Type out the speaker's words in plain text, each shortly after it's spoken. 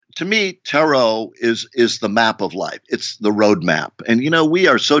to me, tarot is the map of life. It's the road map. And, we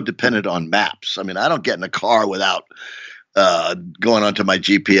are so dependent on maps. I mean, I don't get in a car without going onto my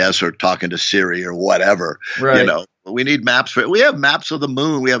GPS or talking to Siri or whatever. Right. We need maps we have maps of the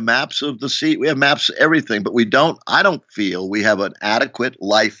moon. We have maps of the sea. We have maps of everything, but I don't feel we have an adequate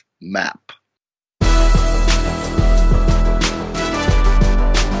life map.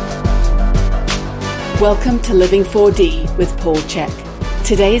 Welcome to Living 4D with Paul Chek.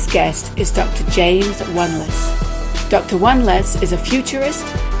 Today's guest is Dr. James Oneless. Dr. Oneless is a futurist,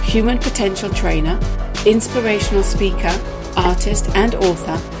 human potential trainer, inspirational speaker, artist, and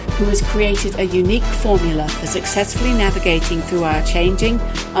author who has created a unique formula for successfully navigating through our changing,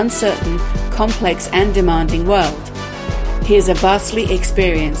 uncertain, complex, and demanding world. He is a vastly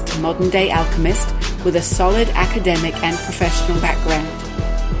experienced modern-day alchemist with a solid academic and professional background.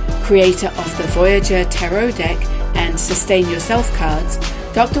 Creator of the Voyager Tarot deck and Sustain Yourself cards,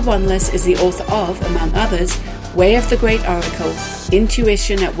 Dr. Oneless is the author of, among others, Way of the Great Oracle,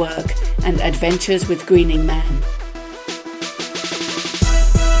 Intuition at Work, and Adventures with Greening Man.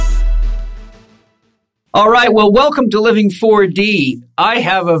 All right, well, welcome to Living 4D. I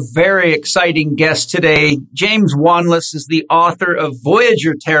have a very exciting guest today. James Oneless is the author of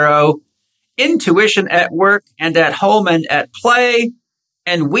Voyager Tarot, Intuition at Work and at Home and at Play,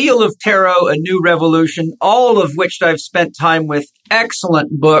 and Wheel of Tarot, A New Revolution, all of which I've spent time with.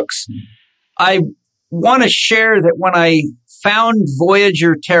 Excellent books. I want to share that when I found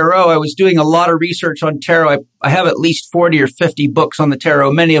Voyager Tarot, I was doing a lot of research on tarot. I have at least 40 or 50 books on the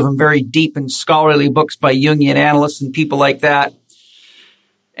tarot, many of them very deep and scholarly books by Jungian analysts and people like that.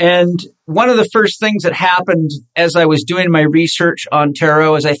 And one of the first things that happened as I was doing my research on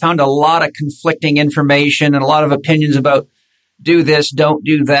tarot is I found a lot of conflicting information and a lot of opinions about do this, don't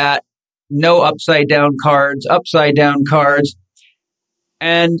do that, no upside down cards, upside down cards.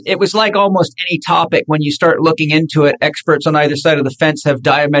 And it was like almost any topic when you start looking into it, experts on either side of the fence have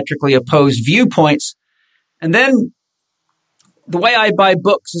diametrically opposed viewpoints. And then the way I buy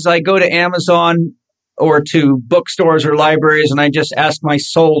books is I go to Amazon or to bookstores or libraries and I just ask my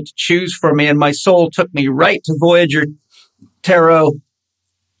soul to choose for me. And my soul took me right to Voyager Tarot.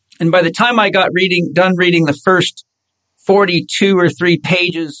 And by the time I got done reading the first 42 or 3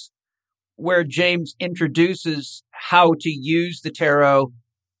 pages where James introduces how to use the tarot,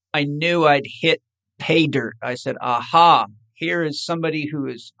 I knew I'd hit pay dirt. I said, aha, here is somebody who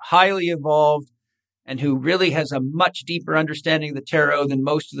is highly evolved and who really has a much deeper understanding of the tarot than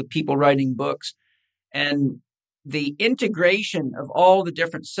most of the people writing books. And the integration of all the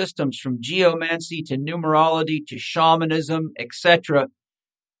different systems from geomancy to numerology to shamanism, etc.,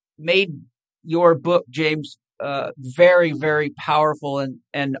 made your book, James, very, very powerful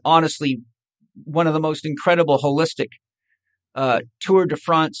and honestly one of the most incredible holistic Tour de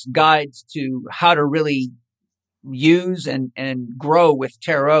France guides to how to really use and grow with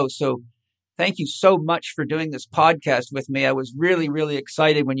tarot. So thank you so much for doing this podcast with me. I was really, really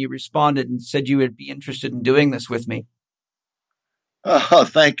excited when you responded and said you would be interested in doing this with me. Oh,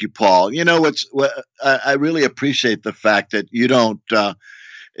 thank you, Paul. I really appreciate the fact that you don't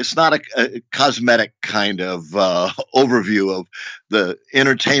it's not a cosmetic kind of overview of the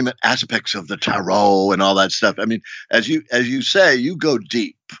entertainment aspects of the tarot and all that stuff. I mean, as you say, you go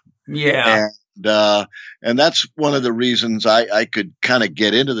deep. Yeah. And that's one of the reasons I could kind of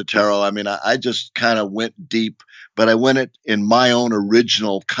get into the tarot. I mean, I just kind of went deep, but I went it in my own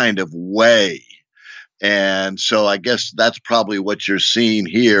original kind of way. And so I guess that's probably what you're seeing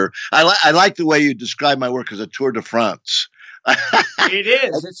here. I like the way you describe my work as a Tour de France. It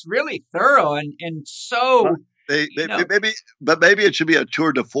is. It's really thorough and so. Maybe it should be a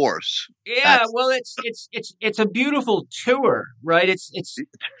tour de force. Yeah, well, it's a beautiful tour, right? It's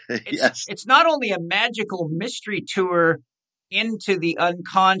yes. It's not only a magical mystery tour into the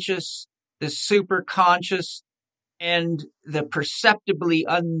unconscious, the superconscious, and the perceptibly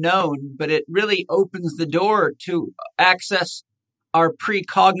unknown, but it really opens the door to access our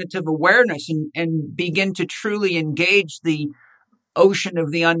precognitive awareness and begin to truly engage the ocean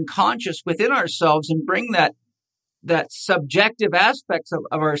of the unconscious within ourselves and bring that subjective aspects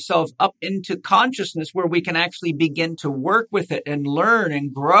of ourselves up into consciousness where we can actually begin to work with it and learn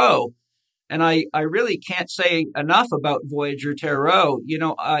and grow. And I really can't say enough about Voyager Tarot.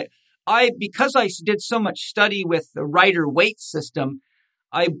 Because I did so much study with the Rider-Waite system,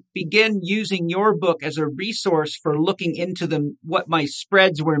 I began using your book as a resource for looking into what my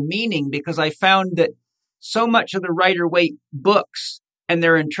spreads were meaning, because I found that so much of the Rider-Waite books and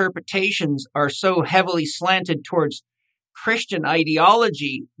their interpretations are so heavily slanted towards Christian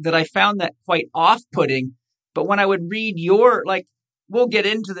ideology that I found that quite off-putting. But when I would read we'll get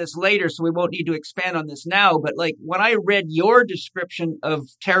into this later, so we won't need to expand on this now. But like when I read your description of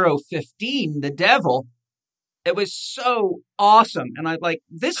Tarot 15, the devil, it was so awesome. And I'm like,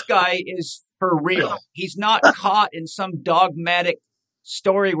 this guy is for real. He's not caught in some dogmatic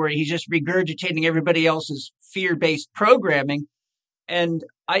story where he's just regurgitating everybody else's fear-based programming. And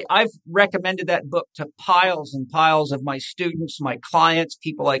I've recommended that book to piles and piles of my students, my clients,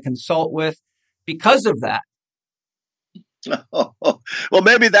 people I consult with, because of that. Well,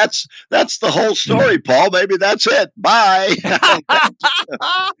 maybe that's the whole story, Paul. Maybe that's it. Bye.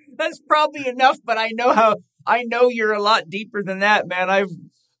 That's probably enough, but I know you're a lot deeper than that, man.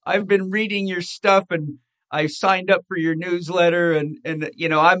 I've been reading your stuff, and I signed up for your newsletter, and you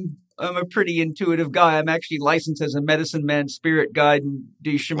know, I'm a pretty intuitive guy. I'm actually licensed as a medicine man, spirit guide, and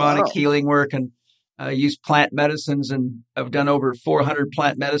do shamanic healing work, and use plant medicines, and I've done over 400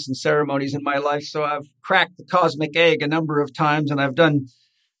 plant medicine ceremonies in my life. So I've cracked the cosmic egg a number of times, and I've done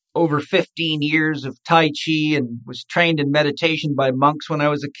over 15 years of Tai Chi and was trained in meditation by monks when I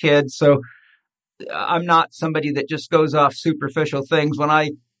was a kid. So I'm not somebody that just goes off superficial things.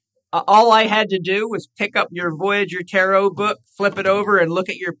 All I had to do was pick up your Voyager Tarot book, flip it over, and look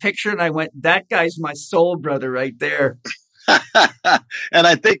at your picture, and I went, that guy's my soul brother right there. And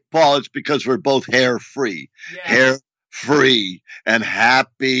I think, Paul, it's because we're both hair-free. Yeah. Hair-free and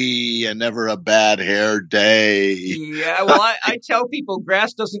happy and never a bad hair day. Yeah, well, I tell people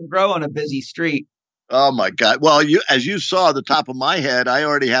grass doesn't grow on a busy street. Oh, my God. Well, as you saw the top of my head, I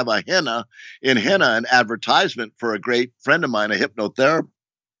already have an advertisement for a great friend of mine, a hypnotherapist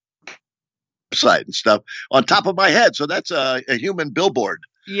site and stuff on top of my head. So that's a human billboard.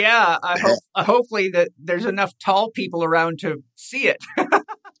 Yeah, hopefully that there's enough tall people around to see it.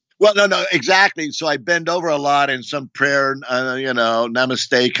 Well, no, exactly. So I bend over a lot in some prayer,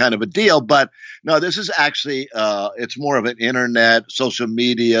 namaste kind of a deal. But no, this is actually, it's more of an internet, social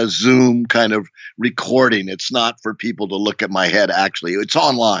media, Zoom kind of recording. It's not for people to look at my head, actually. It's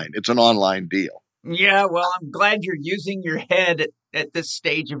online. It's an online deal. Yeah, well, I'm glad you're using your head at this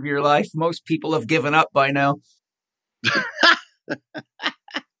stage of your life. Most people have given up by now.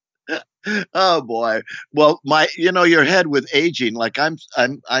 Oh boy. Well, your head with aging, like I'm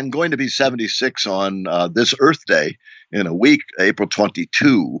going to be 76 on this Earth Day in a week, April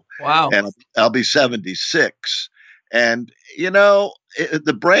 22. Wow. And I'll be 76. And,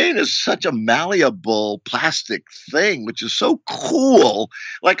 the brain is such a malleable plastic thing, which is so cool.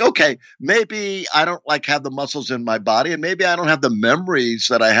 Like, okay, maybe I don't have the muscles in my body, and maybe I don't have the memories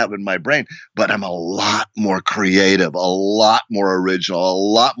that I have in my brain, but I'm a lot more creative, a lot more original, a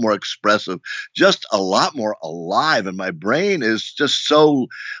lot more expressive, just a lot more alive. And my brain is just so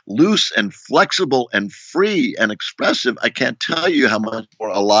loose and flexible and free and expressive. I can't tell you how much more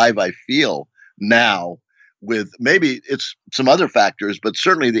alive I feel now. With maybe it's some other factors, but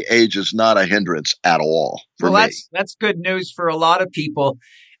certainly the age is not a hindrance at all for me. That's good news for a lot of people.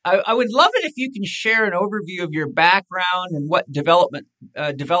 I would love it if you can share an overview of your background and what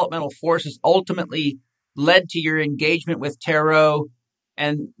developmental forces ultimately led to your engagement with tarot,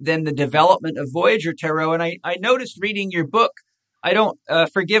 and then the development of Voyager Tarot. And I noticed reading your book, I don't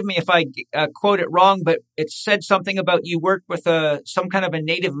forgive me if I quote it wrong, but it said something about you worked with some kind of a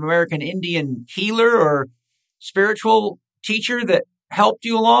Native American Indian healer or spiritual teacher that helped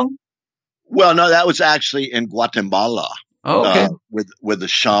you along? Well, no, that was actually in Guatemala. Oh, okay. With the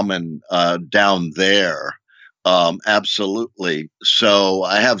shaman down there. Absolutely. So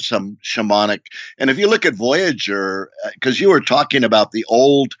I have some shamanic, and if you look at Voyager, because you were talking about the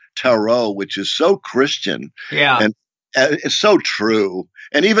old tarot, which is so Christian. Yeah. And it's so true.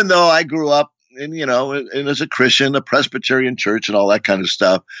 And even though I grew up and as a Christian, a Presbyterian church and all that kind of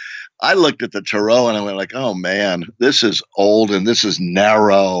stuff, I looked at the tarot and I went like, oh man, this is old and this is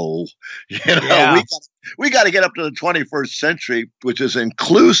narrow. Yeah. We got to get up to the 21st century, which is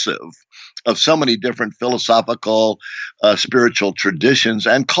inclusive of so many different philosophical, spiritual traditions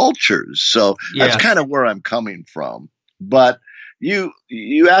and cultures. So that's kind of where I'm coming from. But you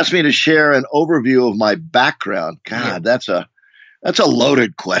asked me to share an overview of my background. God, that's a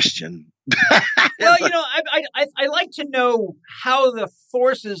loaded question. Well, I like to know how the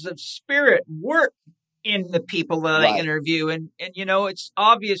forces of spirit work in the people that I interview. And it's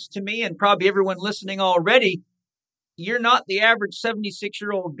obvious to me and probably everyone listening already, you're not the average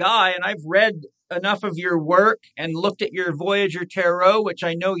 76-year-old guy. And I've read enough of your work and looked at your Voyager Tarot, which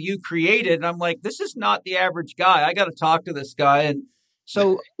I know you created. And I'm like, this is not the average guy. I got to talk to this guy. And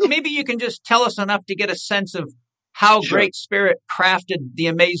so maybe you can just tell us enough to get a sense of how Great Spirit crafted the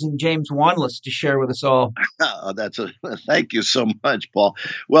amazing James Wanless to share with us all. Thank you so much, Paul.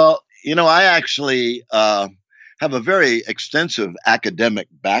 Well, I actually have a very extensive academic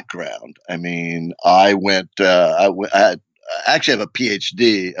background. I mean, I actually have a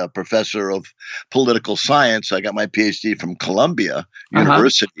PhD, a professor of political science. I got my PhD from Columbia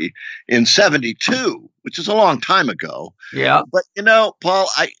University in 72, which is a long time ago. Yeah. But, Paul,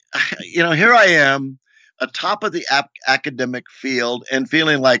 here I am atop of the academic field and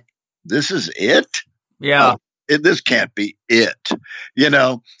feeling like this is it. Yeah. This can't be it,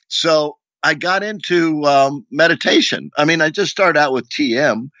 So I got into meditation. I mean, I just started out with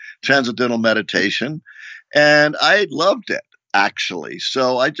TM, Transcendental Meditation, and I loved it, actually.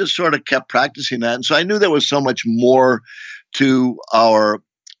 So I just sort of kept practicing that. And so I knew there was so much more to our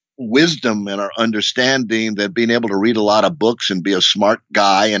wisdom and our understanding than being able to read a lot of books and be a smart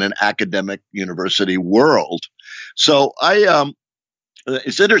guy in an academic university world. So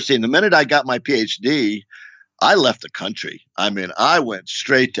it's interesting. The minute I got my PhD, I left the country. I mean, I went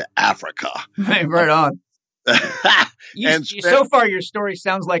straight to Africa. Right on. So far, your story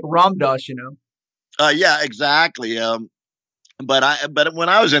sounds like Ram Dass, Yeah, exactly. But when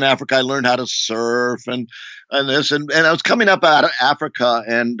I was in Africa, I learned how to surf and I was coming up out of Africa,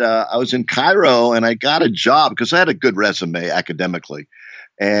 and I was in Cairo, and I got a job because I had a good resume academically,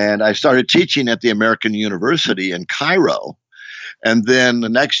 and I started teaching at the American University in Cairo. And then the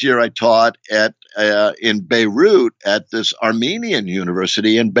next year I taught in Beirut at this Armenian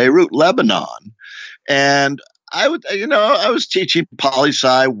university in Beirut, Lebanon. And I was teaching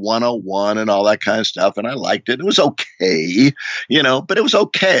Poli-Sci 101 and all that kind of stuff, and I liked it. It was okay, but it was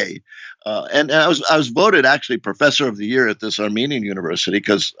okay. And I was voted actually professor of the year at this Armenian university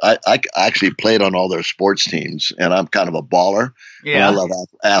because I actually played on all their sports teams, and I'm kind of a baller. Yeah. And I love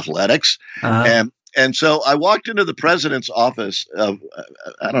athletics. And so I walked into the president's office of,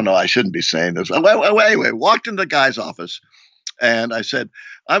 I don't know, I shouldn't be saying this. Anyway, walked into the guy's office and I said,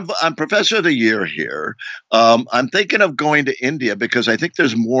 I'm professor of the year here. I'm thinking of going to India because I think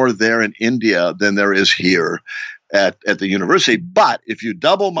there's more there in India than there is here at the university. But if you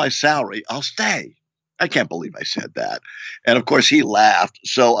double my salary, I'll stay. I can't believe I said that. And of course he laughed.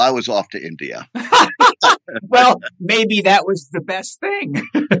 So I was off to India. Well, maybe that was the best thing.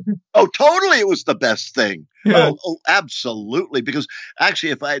 Oh, totally. It was the best thing. Yeah. Oh, absolutely. Because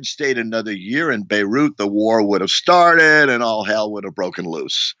actually, if I had stayed another year in Beirut, the war would have started and all hell would have broken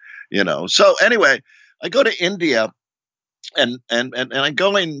loose, So anyway, I go to India and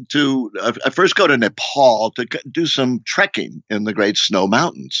I first go to Nepal to do some trekking in the Great Snow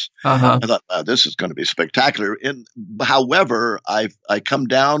Mountains. I thought, this is going to be spectacular. However, I come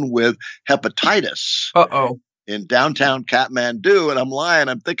down with hepatitis. In downtown Kathmandu, and I'm lying.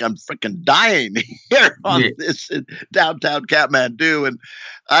 I'm thinking I'm freaking dying here on this downtown Kathmandu, and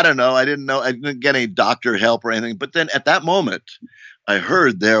I don't know. I didn't get any doctor help or anything. But then at that moment, I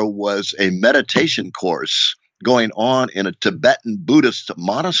heard there was a meditation course going on in a Tibetan Buddhist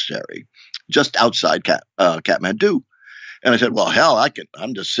monastery just outside Kathmandu. And I said, well, hell,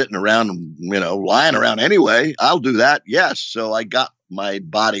 I'm just sitting around, lying around anyway. I'll do that. Yes. So I got my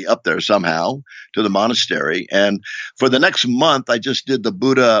body up there somehow to the monastery. And for the next month, I just did the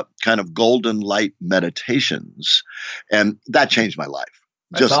Buddha kind of golden light meditations. And that changed my life.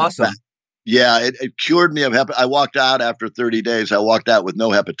 That's just awesome. Yeah, it cured me of I walked out after 30 days. I walked out with no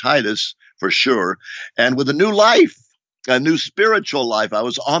hepatitis for sure. And with a new life. A new spiritual life. I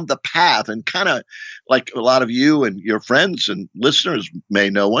was on the path, and kind of like a lot of you and your friends and listeners may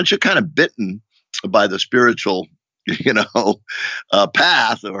know, once you're kind of bitten by the spiritual,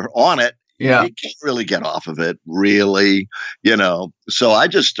 path or on it, you can't really get off of it, really, So I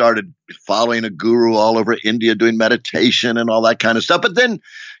just started following a guru all over India, doing meditation and all that kind of stuff. But then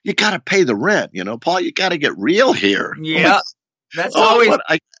you got to pay the rent, Paul. You got to get real here. Yeah. That's always.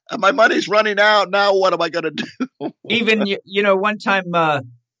 My money's running out now. What am I going to do? Even one time I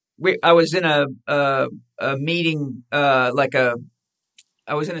was in a meeting, I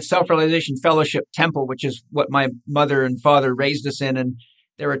was in a self-realization fellowship temple, which is what my mother and father raised us in, and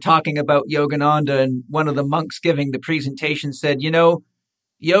they were talking about Yogananda, and one of the monks giving the presentation said,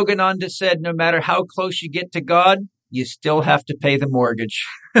 Yogananda said, no matter how close you get to God, you still have to pay the mortgage.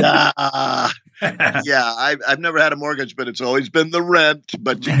 Yeah, I've never had a mortgage, but it's always been the rent.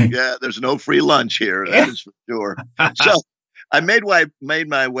 But there's no free lunch here. That is for sure. So I made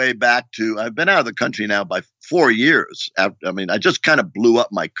my way back to. I've been out of the country now by 4 years. I just kind of blew up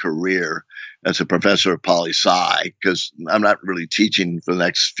my career as a professor of poli-sci because I'm not really teaching for the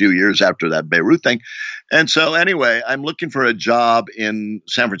next few years after that Beirut thing. And so anyway, I'm looking for a job in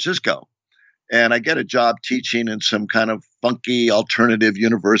San Francisco. And I get a job teaching in some kind of funky alternative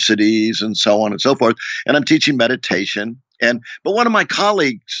universities and so on and so forth. And I'm teaching meditation. But one of my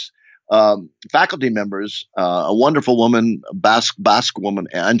colleagues faculty members, a wonderful woman, Basque woman,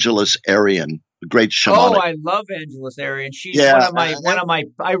 Angeles Arian, a great shamanic. Oh, I love Angeles Arian. She's one of my.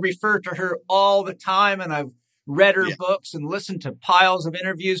 I refer to her all the time, and I've read her books and listened to piles of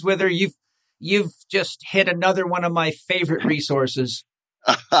interviews with her. You've just hit another one of my favorite resources.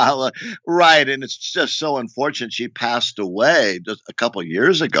 Right. And it's just so unfortunate she passed away just a couple of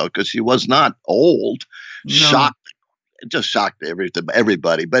years ago because she was not old. No. Just shocked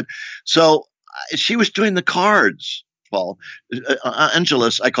everybody. But so she was doing the cards, Paul.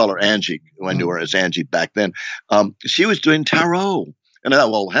 Angeles, I call her Angie. I knew her as Angie back then. She was doing tarot. And I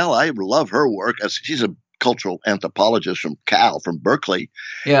thought, well, hell, I love her work. She's a cultural anthropologist from Berkeley.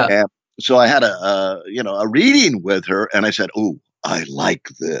 Yeah. And so I had a reading with her, and I said, "Ooh, I like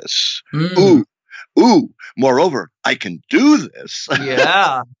this. Ooh. Moreover, I can do this."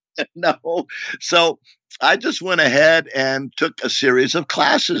 Yeah. No. So I just went ahead and took a series of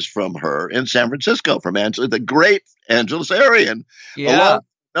classes from her in San Francisco from the great Angeles Arian, along with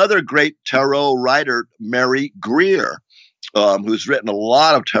another great tarot writer, Mary Greer, who's written a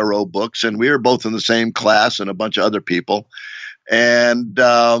lot of tarot books, and we were both in the same class and a bunch of other people. And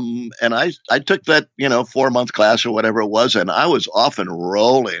I took that, 4-month class or whatever it was, and I was off and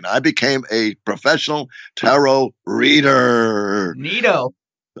rolling. I became a professional tarot reader. Neato.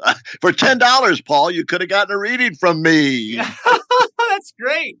 For $10, Paul, you could have gotten a reading from me. That's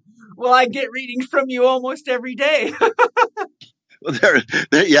great. Well, I get readings from you almost every day.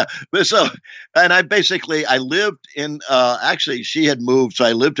 Yeah. So, and I lived in, actually she had moved. So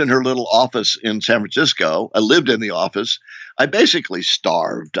I lived in her little office in San Francisco. I lived in the office. I basically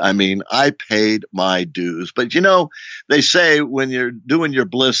starved. I mean, I paid my dues, but they say when you're doing your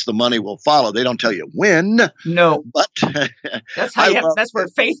bliss, the money will follow. They don't tell you when. No, but that's that's where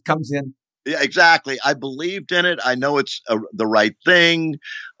faith comes in. Yeah, exactly. I believed in it. I know it's the right thing.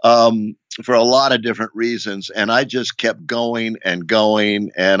 For a lot of different reasons. And I just kept going, and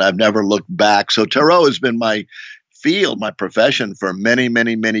I've never looked back. So tarot has been my field, my profession for many,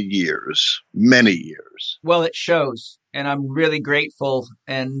 many, many years. Many years. Well, it shows, and I'm really grateful.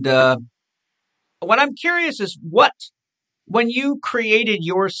 And what I'm curious is when you created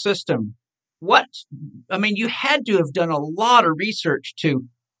your system, you had to have done a lot of research to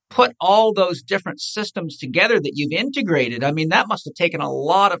put all those different systems together that you've integrated. I mean, that must have taken a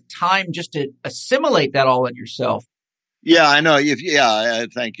lot of time just to assimilate that all in yourself. Yeah, I know.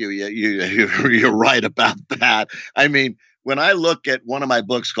 Thank you. You're right about that. I mean, when I look at one of my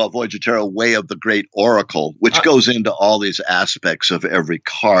books called Voyager Tarot, Way of the Great Oracle, which goes into all these aspects of every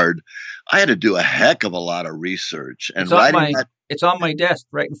card, I had to do a heck of a lot of research. And it's on my desk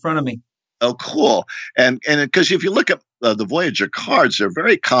right in front of me. Oh, cool. And because if you look at the Voyager cards, they're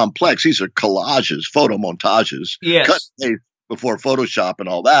very complex. These are collages, photo montages, cut before Photoshop and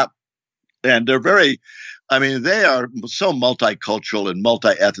all that. And they're they are so multicultural and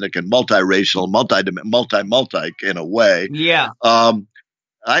multi-ethnic and multiracial, multi in a way. Yeah.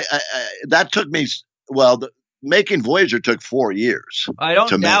 That took me, making Voyager took 4 years. I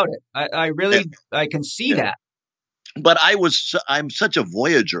don't doubt it. I can see that. But I'm such a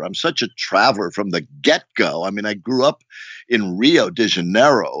voyager. I'm such a traveler from the get-go. I mean, I grew up in Rio de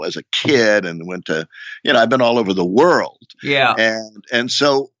Janeiro as a kid and went to, I've been all over the world. Yeah. And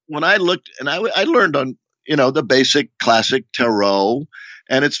so when I looked, and I learned on, the basic classic tarot,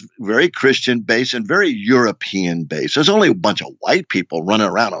 and it's very Christian based and very European based. There's only a bunch of white people running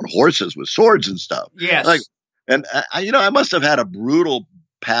around on horses with swords and stuff. Yes. I must have had a brutal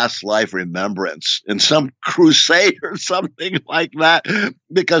past life remembrance in some crusade or something like that,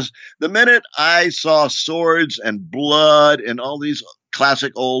 because the minute I saw swords and blood and all these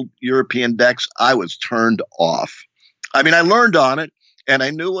classic old European decks, I was turned off. I mean, I learned on it and I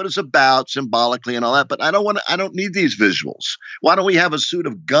knew what it's about symbolically and all that, but I don't need these visuals. Why don't we have a suit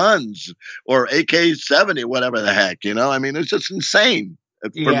of guns or AK-70, whatever the heck, I mean, it's just insane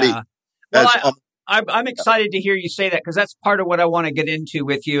for me. Well, I'm excited to hear you say that, because that's part of what I want to get into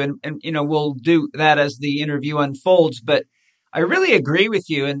with you. And we'll do that as the interview unfolds. But I really agree with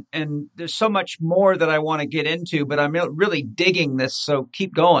you. And there's so much more that I want to get into, but I'm really digging this. So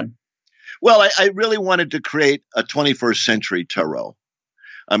keep going. Well, I really wanted to create a 21st century tarot.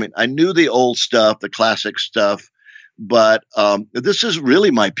 I mean, I knew the old stuff, the classic stuff, but this is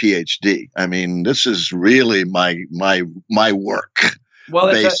really my PhD. I mean, this is really my work. Well,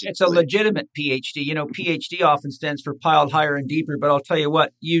 it's a legitimate PhD. PhD often stands for piled higher and deeper. But I'll tell you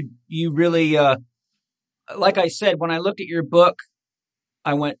what, you really, like I said, when I looked at your book,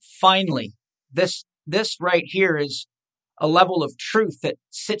 I went, finally, this right here is a level of truth that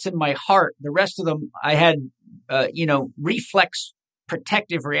sits in my heart. The rest of them, I had, reflex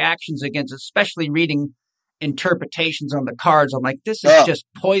protective reactions against, especially reading interpretations on the cards. I'm like, this is just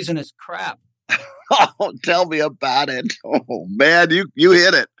poisonous crap. Oh, tell me about it. Oh man, you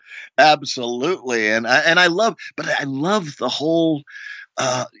hit it. Absolutely. And I love the whole,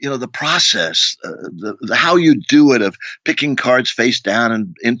 the process, the how you do it of picking cards face down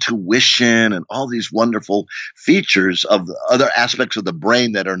and intuition and all these wonderful features of the other aspects of the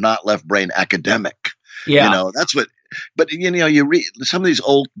brain that are not left brain academic. Yeah. That's what, but you read some of these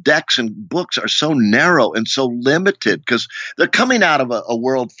old decks and books are so narrow and so limited because they're coming out of a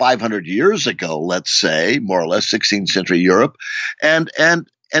world 500 years ago, let's say, more or less 16th century Europe. And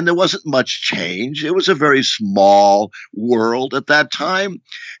there wasn't much change. It was a very small world at that time.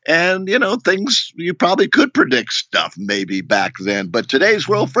 And, things, you probably could predict stuff maybe back then. But today's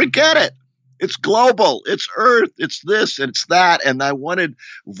world, forget it. It's global. It's Earth. It's this. It's that. And I wanted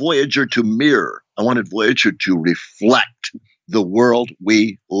Voyager to mirror. I wanted Voyager to reflect the world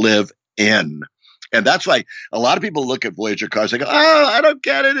we live in. And that's why a lot of people look at Voyager cards and go, oh, I don't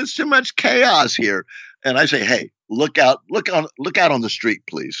get it. It's too much chaos here. And I say, hey, look out on the street,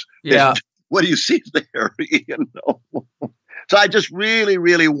 please. Yeah. What do you see there? So I just really,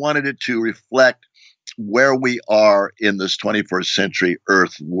 really wanted it to reflect where we are in this 21st century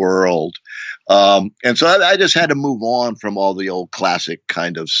Earth world. And so I just had to move on from all the old classic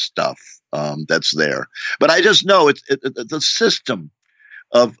kind of stuff that's there. But I just know it's the system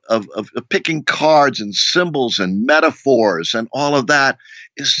of picking cards and symbols and metaphors and all of that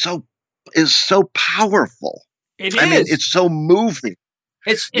is so powerful. It is. I mean, it's so moving.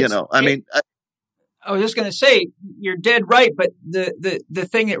 I was just going to say, you're dead right. But the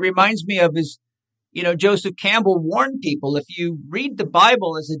thing it reminds me of is, Joseph Campbell warned people, if you read the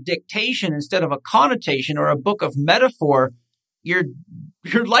Bible as a dictation instead of a connotation or a book of metaphor, you're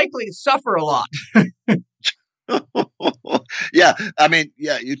likely to suffer a lot. Yeah.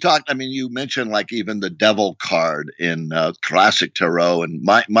 You mentioned like even the devil card in classic tarot, and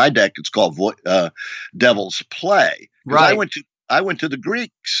my deck, it's called Devil's Play. Right. I went to the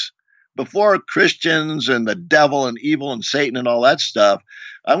Greeks before Christians and the devil and evil and Satan and all that stuff.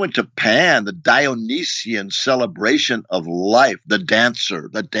 I went to Pan, the Dionysian celebration of life, the dancer,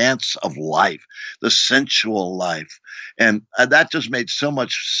 the dance of life, the sensual life. And that just made so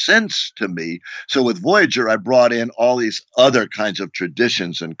much sense to me. So with Voyager, I brought in all these other kinds of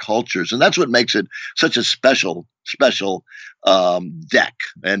traditions and cultures. And that's what makes it such a special deck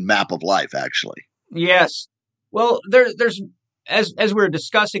and map of life, actually. Yes. Well, there's as we were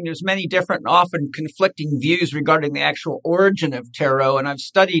discussing, there's many different, often conflicting views regarding the actual origin of tarot. And I've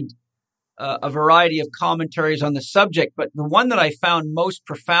studied a variety of commentaries on the subject, but the one that I found most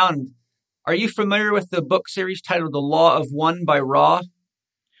profound, are you familiar with the book series titled The Law of One by Ra?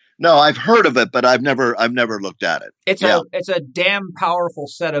 No, I've heard of it, but I've never looked at it. It's a damn powerful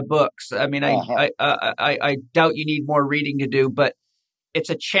set of books. I mean, I doubt you need more reading to do, but it's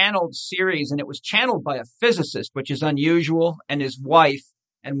a channeled series, and it was channeled by a physicist, which is unusual, and his wife,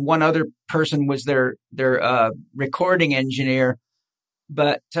 and one other person was their recording engineer.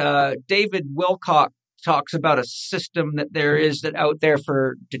 But David Wilcock talks about a system that there is out there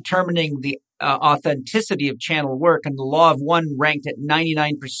for determining the authenticity of channel work, and the Law of One ranked at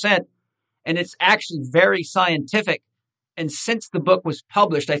 99%, and it's actually very scientific. And since the book was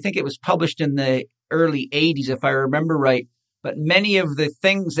published, I think it was published in the early 80s, if I remember right. But many of the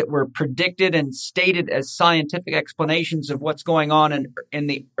things that were predicted and stated as scientific explanations of what's going on in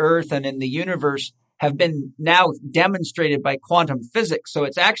the Earth and in the universe have been now demonstrated by quantum physics. So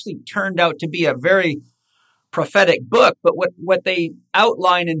it's actually turned out to be a very prophetic book. But what they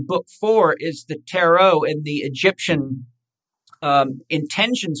outline in book 4 is the tarot and the Egyptian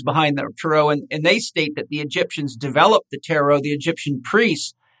intentions behind the tarot. And they state that the Egyptians developed the tarot, the Egyptian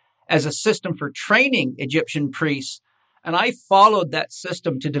priests, as a system for training Egyptian priests. And I followed that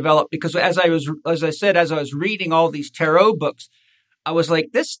system to develop because as I was reading all these tarot books, I was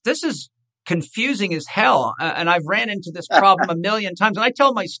like, this is confusing as hell. And I've ran into this problem a million times. And I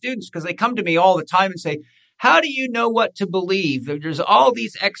tell my students, because they come to me all the time and say, how do you know what to believe? There's all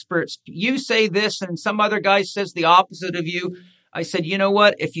these experts. You say this and some other guy says the opposite of you. I said, you know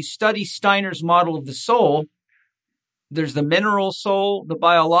what? If you study Steiner's model of the soul, there's the mineral soul, the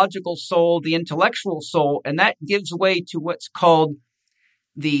biological soul, the intellectual soul, and that gives way to what's called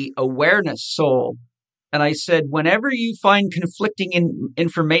the awareness soul. And I said, whenever you find conflicting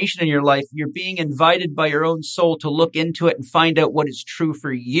information in your life, you're being invited by your own soul to look into it and find out what is true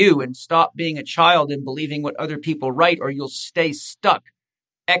for you and stop being a child and believing what other people write, or you'll stay stuck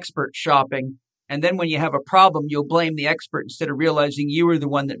expert shopping. And then when you have a problem, you'll blame the expert instead of realizing you were the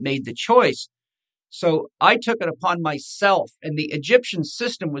one that made the choice. So I took it upon myself, and the Egyptian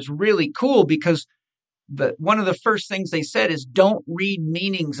system was really cool because one of the first things they said is don't read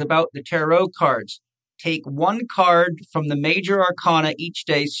meanings about the tarot cards. Take one card from the major arcana each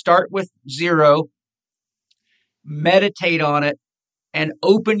day, start with 0, meditate on it, and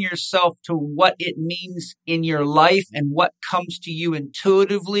open yourself to what it means in your life and what comes to you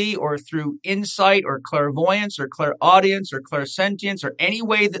intuitively or through insight or clairvoyance or clairaudience or clairsentience or any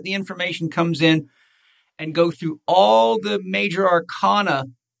way that the information comes in, and go through all the major arcana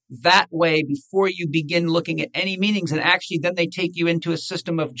that way before you begin looking at any meanings. And actually, then they take you into a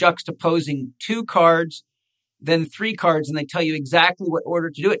system of juxtaposing 2 cards, then 3 cards, and they tell you exactly what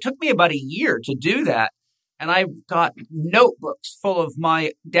order to do it. It took me about a year to do that. And I got notebooks full of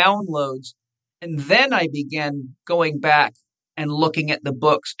my downloads. And then I began going back and looking at the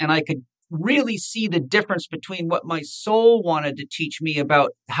books, and I could really see the difference between what my soul wanted to teach me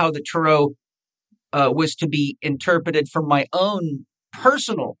about how the tarot was to be interpreted from my own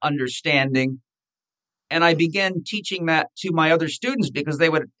personal understanding. And I began teaching that to my other students because they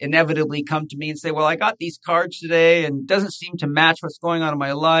would inevitably come to me and say, well, I got these cards today and it doesn't seem to match what's going on in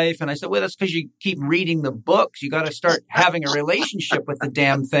my life. And I said, well, that's because you keep reading the books. You got to start having a relationship with the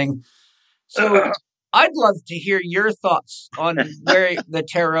damn thing. So I'd love to hear your thoughts on where the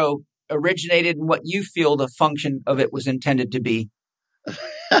tarot originated and what you feel the function of it was intended to be.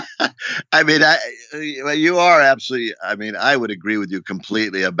 I mean, you are absolutely, I mean, I would agree with you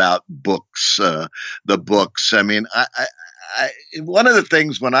completely about books, the books. I mean, one of the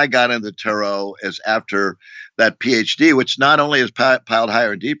things when I got into tarot is after that PhD, which not only is piled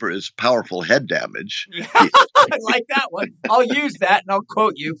higher and deeper, is powerful head damage. Yeah, I like that one. I'll use that and I'll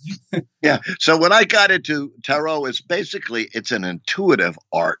quote you. Yeah. So when I got into tarot, it's an intuitive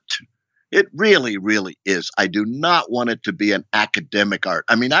art. It really, really is. I do not want it to be an academic art.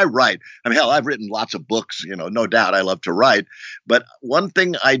 I mean, I write. I mean, hell, I've written lots of books, no doubt. I love to write. But one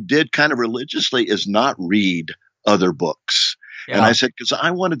thing I did kind of religiously is not read other books. Yeah. And I said, because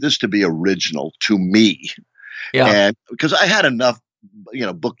I wanted this to be original to me. Yeah. And because I had enough,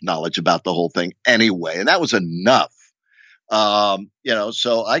 book knowledge about the whole thing anyway. And that was enough.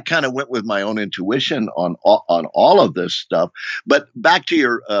 So I kind of went with my own intuition on all of this stuff. But back to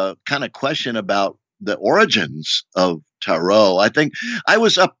your kind of question about the origins of tarot, I think I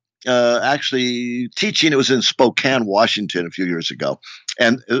was up actually teaching. It was in Spokane, Washington, a few years ago,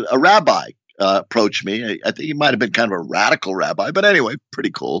 and a rabbi approached me. I think he might have been kind of a radical rabbi, but anyway,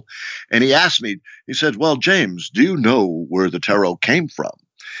 pretty cool. And he asked me. He said, "Well, James, do you know where the tarot came from?"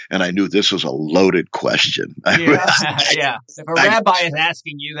 And I knew this was a loaded question. Yeah. If a rabbi is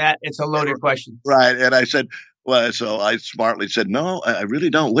asking you that, it's a loaded question. Right. And I said, well, so I smartly said, no, I really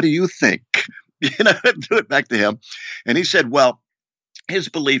don't. What do you think? Do it back to him. And he said, well, his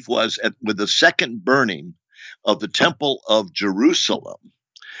belief was with the second burning of the Temple of Jerusalem,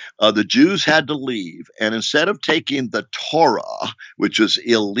 the Jews had to leave, and instead of taking the Torah, which was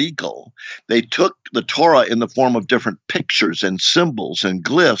illegal, they took the Torah in the form of different pictures and symbols and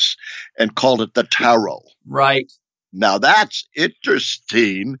glyphs and called it the tarot. Right. Now, that's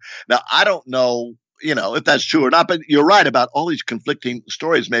interesting. Now, I don't know, if that's true or not, but you're right about all these conflicting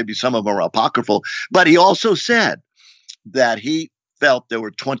stories. Maybe some of them are apocryphal, but he also said that he felt there were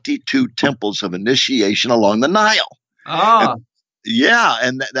 22 temples of initiation along the Nile. Ah. Yeah,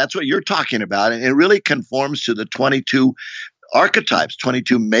 and that's what you're talking about. And it really conforms to the 22 archetypes,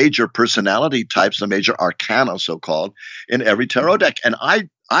 22 major personality types, the major arcana, so-called, in every tarot deck. And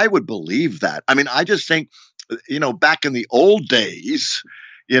I would believe that. I mean, I just think, back in the old days,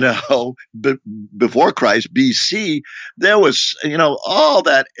 before Christ, BC, there was, all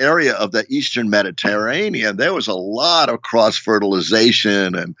that area of the Eastern Mediterranean. There was a lot of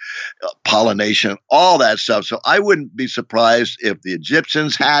cross-fertilization and pollination, all that stuff. So I wouldn't be surprised if the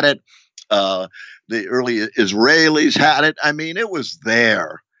Egyptians had it, the early Israelis had it. I mean, it was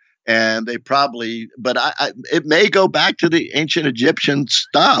there. And they probably, but it may go back to the ancient Egyptian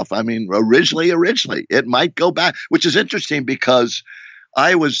stuff. I mean, originally, it might go back, which is interesting because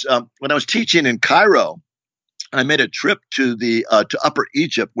I was when I was teaching in Cairo, I made a trip to the to Upper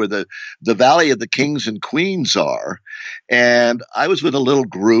Egypt, where the Valley of the Kings and Queens are, and I was with a little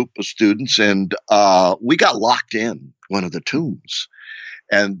group of students, and we got locked in one of the tombs,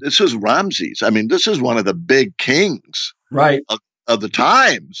 and this was Ramses. I mean, this is one of the big kings, right, of the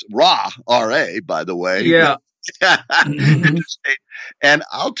times. Ra, R-A, by the way. Yeah. And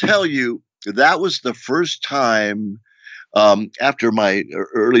I'll tell you, that was the first time after my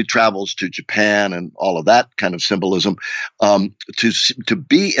early travels to Japan and all of that kind of symbolism, to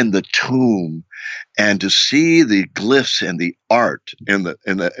be in the tomb and to see the glyphs and the art and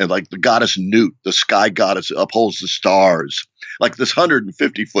like the goddess Nut, the sky goddess that upholds the stars, like this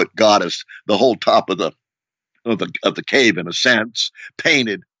 150-foot goddess, the whole top of the cave, in a sense,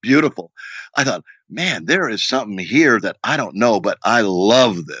 painted beautiful. I thought, man, there is something here that I don't know, but I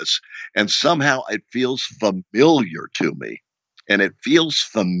love this. And somehow it feels familiar to me. And it feels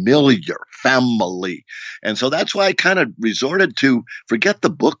familiar, family. And so that's why I kind of resorted to forget the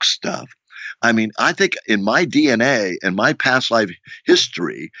book stuff. I mean, I think in my DNA and my past life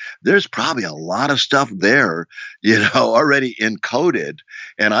history, there's probably a lot of stuff there, already encoded.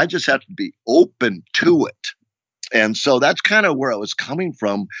 And I just have to be open to it. And so that's kind of where I was coming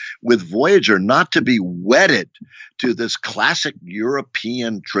from with Voyager, not to be wedded to this classic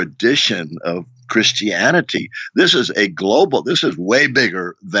European tradition of Christianity. This is this is way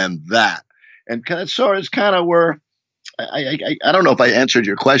bigger than that. And it's kind of where I don't know if I answered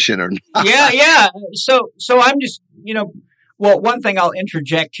your question or not. Yeah. So I'm just, well, one thing I'll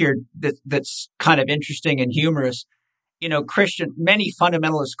interject here that's kind of interesting and humorous. Many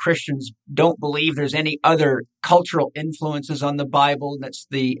fundamentalist Christians don't believe there's any other cultural influences on the Bible. It's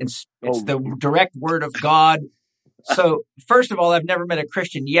the direct word of God. So first of all, I've never met a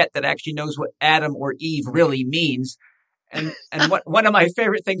Christian yet that actually knows what Adam or Eve really means. And one of my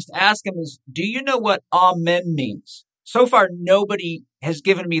favorite things to ask them is, do you know what Amen means? So far, nobody has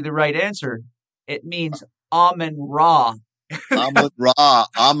given me the right answer. It means Amen Ra. Amen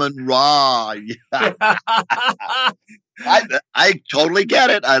Ra. Yeah. I totally get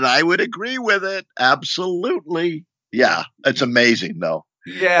it, and I would agree with it. Absolutely. Yeah. It's amazing, though.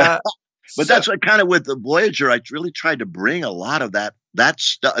 Yeah. But that's what kind of with the Voyager, I really tried to bring a lot of that. That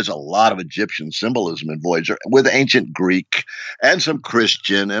stuff is a lot of Egyptian symbolism in Voyager with ancient Greek and some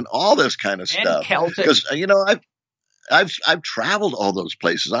Christian and all this kind of stuff. And Celtic. Because, I've traveled all those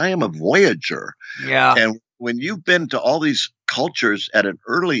places. I am a Voyager. Yeah. And when you've been to all these cultures at an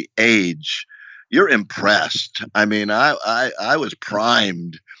early age, you're impressed. I mean, I was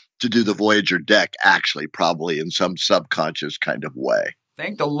primed to do the Voyager deck, actually, probably in some subconscious kind of way.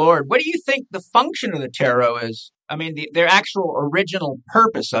 Thank the Lord. What do you think the function of the tarot is? I mean, their actual original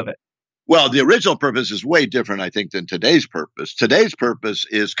purpose of it. Well, the original purpose is way different, I think, than today's purpose. Today's purpose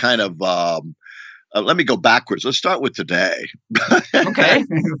is kind of, let me go backwards. Let's start with today. Okay,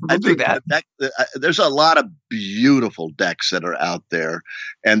 we'll do that. There's a lot of beautiful decks that are out there,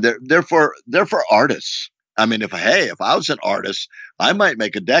 and they're for artists. I mean, if I was an artist, I might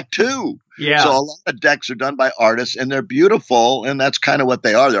make a deck too. Yeah. So a lot of decks are done by artists, and they're beautiful, and that's kind of what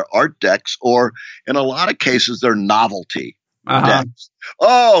they are. They're art decks, or in a lot of cases, they're novelty decks.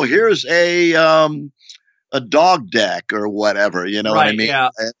 Oh, here's a dog deck or whatever, you know what I mean? Yeah.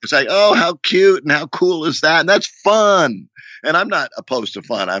 It's like, oh, how cute and how cool is that? And that's fun. And I'm not opposed to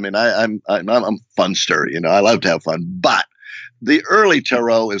fun. I mean, I'm a funster, I love to have fun. But the early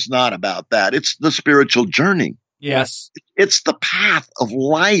tarot is not about that. It's the spiritual journey. Yes. It's the path of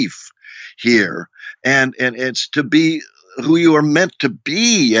life here. And it's to be who you are meant to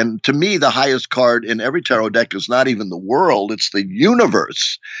be. And to me, the highest card in every tarot deck is not even the world. It's the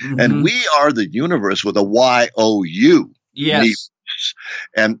universe. Mm-hmm. And we are the universe with a Y-O-U. Yes.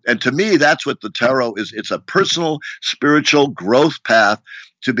 And to me, that's what the tarot is. It's a personal spiritual growth path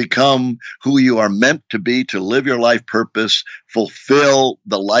to become who you are meant to be, to live your life purpose, fulfill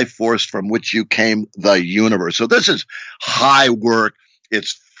the life force from which you came, the universe. So this is high work.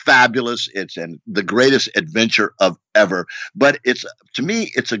 It's fabulous. It's the greatest adventure of ever. But to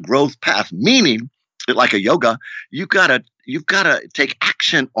me, it's a growth path, meaning like a yoga, you've got to take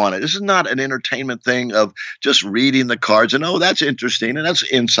action on it. This is not an entertainment thing of just reading the cards and, oh, that's interesting and that's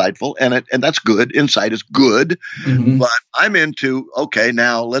insightful and that's good. Insight is good. Mm-hmm. But I'm into, okay,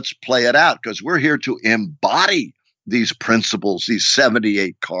 now let's play it out, because we're here to embody these principles, these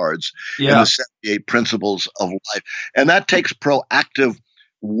 78 cards and the 78 principles of life. And that takes proactive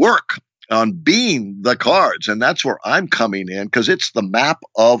work on being the cards. And that's where I'm coming in, because it's the map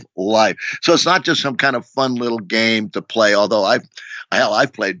of life. So it's not just some kind of fun little game to play, although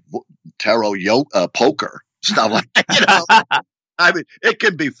I've played tarot poker, stuff like that. I mean, it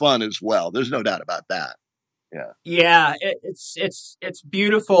can be fun as well. There's no doubt about that. Yeah. Yeah. It's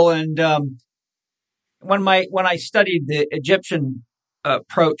beautiful. And when I studied the Egyptian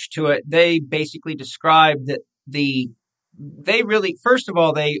approach to it, they basically described that they really, first of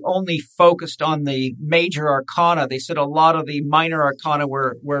all, they only focused on the major arcana. They said a lot of the minor arcana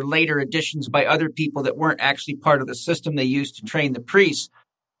were later additions by other people that weren't actually part of the system they used to train the priests.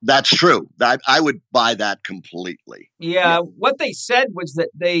 That's true. I would buy that completely. Yeah. What they said was that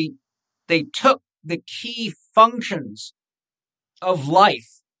they took the key functions of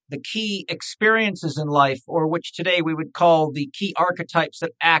life, the key experiences in life, or which today we would call the key archetypes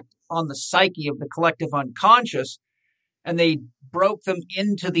that act on the psyche of the collective unconscious. And they broke them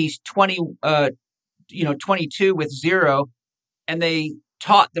into these 22 with 0. And they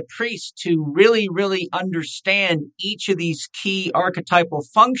taught the priests to really, really understand each of these key archetypal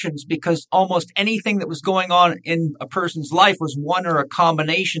functions, because almost anything that was going on in a person's life was one or a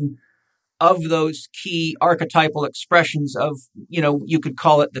combination of those key archetypal expressions of, you could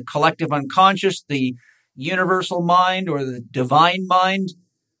call it the collective unconscious, the universal mind, or the divine mind.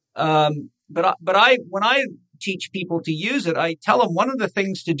 But when I teach people to use it, I tell them one of the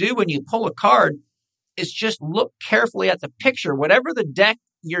things to do when you pull a card is just look carefully at the picture. Whatever the deck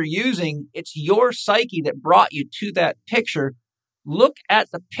you're using, it's your psyche that brought you to that picture. Look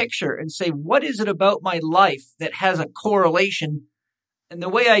at the picture and say, what is it about my life that has a correlation? And the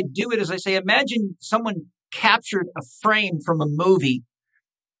way I do it is I say, imagine someone captured a frame from a movie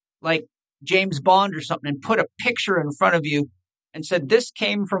like James Bond or something and put a picture in front of you and said, this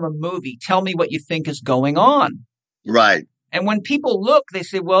came from a movie. Tell me what you think is going on. Right. And when people look, they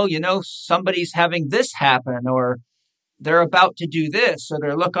say, well, somebody's having this happen, or they're about to do this, or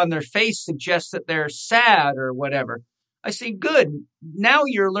their look on their face suggests that they're sad or whatever. I say, good. Now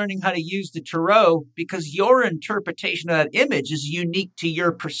you're learning how to use the tarot, because your interpretation of that image is unique to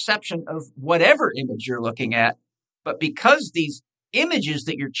your perception of whatever image you're looking at. But because these images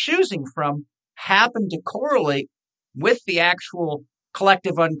that you're choosing from happen to correlate with the actual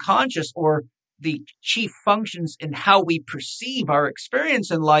collective unconscious, or the chief functions in how we perceive our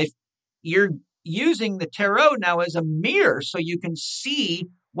experience in life, you're using the tarot now as a mirror so you can see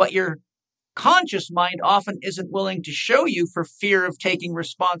what your conscious mind often isn't willing to show you for fear of taking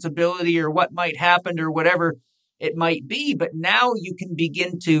responsibility or what might happen or whatever it might be. But now you can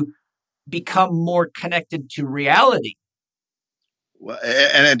begin to become more connected to reality.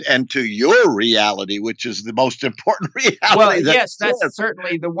 And to your reality, which is the most important reality. Well, yes, that's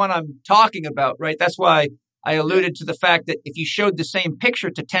certainly the one I'm talking about, right? That's why I alluded to the fact that if you showed the same picture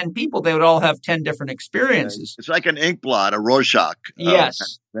to 10 people, they would all have 10 different experiences. It's like an ink blot, a Rorschach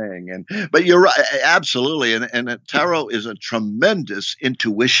yes. thing. But you're right, absolutely. And tarot is a tremendous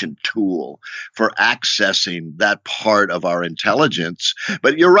intuition tool for accessing that part of our intelligence.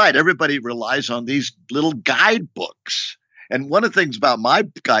 But you're right, everybody relies on these little guidebooks. And one of the things about my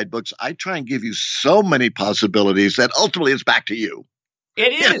guidebooks, I try and give you so many possibilities that ultimately it's back to you.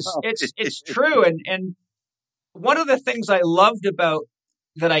 It is. It's true. And one of the things I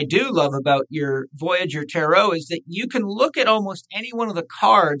do love about your Voyager Tarot is that you can look at almost any one of the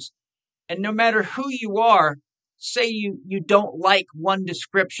cards, and no matter who you are, say you don't like one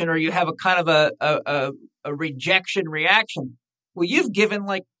description, or you have a kind of a rejection reaction. Well, you've given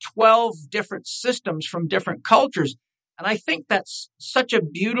like 12 different systems from different cultures. And I think that's such a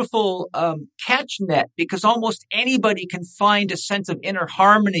beautiful catch net, because almost anybody can find a sense of inner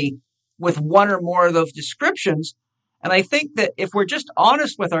harmony with one or more of those descriptions. And I think that if we're just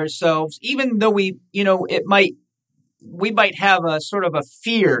honest with ourselves, even though we might have a sort of a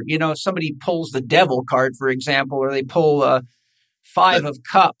fear, if somebody pulls the devil card, for example, or they pull 5 of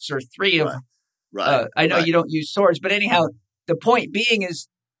cups or 3 of, I know you don't use swords, but anyhow, the point being is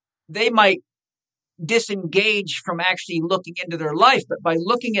they might disengage from actually looking into their life, but by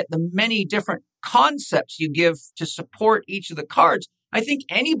looking at the many different concepts you give to support each of the cards, I think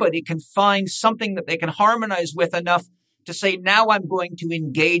anybody can find something that they can harmonize with enough to say, now I'm going to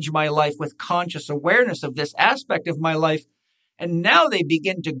engage my life with conscious awareness of this aspect of my life. And now they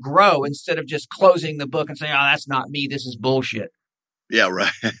begin to grow instead of just closing the book and saying, oh, that's not me. This is bullshit. Yeah,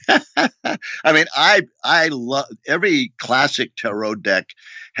 right. I mean, I love every classic tarot deck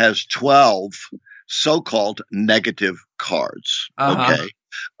has 12 so-called negative cards. Uh-huh. Okay.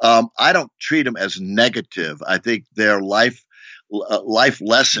 I don't treat them as negative. I think they're life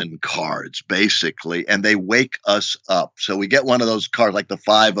lesson cards, basically, and they wake us up. So we get one of those cards, like the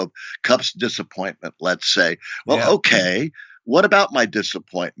 5 of Cups, disappointment, let's say. Well, okay, what about my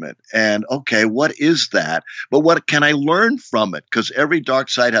disappointment? And okay, what is that? But what can I learn from it? Because every dark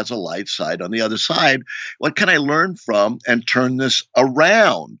side has a light side on the other side. What can I learn from and turn this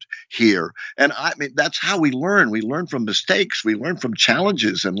around here? And I mean, that's how we learn. We learn from mistakes. We learn from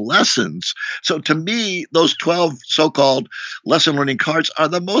challenges and lessons. So to me, those 12 so-called lesson learning cards are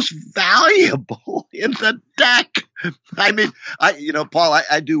the most valuable in the deck. I mean, Paul,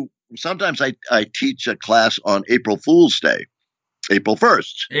 I do. Sometimes I teach a class on April Fool's Day, April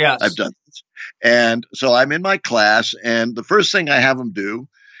 1st. Yes. I've done this. And so I'm in my class, and the first thing I have them do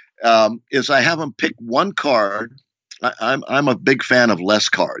is I have them pick one card. I'm a big fan of less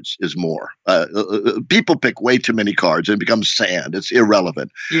cards is more. People pick way too many cards and it becomes sand. It's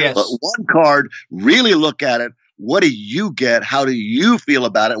irrelevant. Yes. But one card, really look at it. What do you get? How do you feel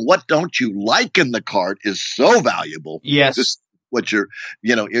about it? What don't you like in the card is so valuable. Yes. Just what you're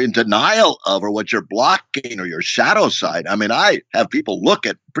in denial of, or what you're blocking, or your shadow side. I mean, I have people look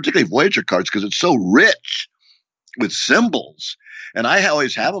at particularly Voyager cards because it's so rich with symbols. And I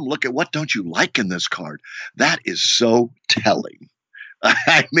always have them look at what don't you like in this card. That is so telling.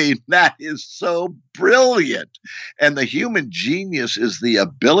 I mean, that is so brilliant. And the human genius is the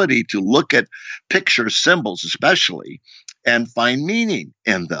ability to look at picture symbols, especially, and find meaning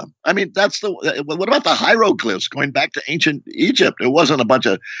in them. I mean, what about the hieroglyphs going back to ancient Egypt? It wasn't a bunch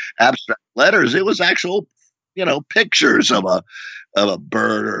of abstract letters. It was actual, pictures of a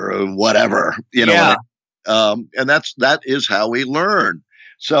bird or whatever, Yeah. And that is how we learn.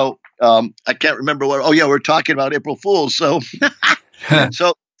 So I can't remember we're talking about April Fools. So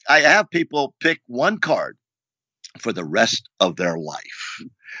so I have people pick one card for the rest of their life.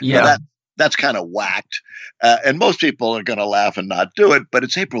 Yeah. Now that's kind of whacked. And most people are going to laugh and not do it, but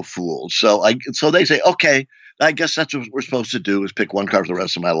it's April Fools. So they say, okay, I guess that's what we're supposed to do is pick one card for the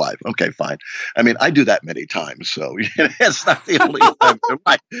rest of my life. Okay, fine. I mean, I do that many times, so it's not the only time.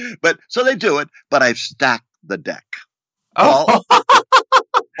 Right. But so they do it, but I've stacked the deck. Oh,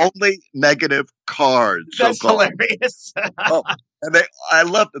 Only negative cards. that's hilarious. And I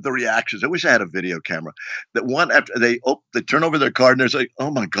loved the reactions. I wish I had a video camera. That one after they turn over their card and they're like, "Oh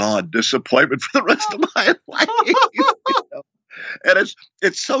my God, disappointment for the rest of my life." And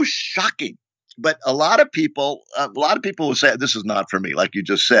it's so shocking. But a lot of people will say, "This is not for me," like you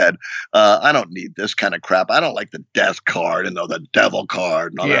just said. I don't need this kind of crap. I don't like the death card and the devil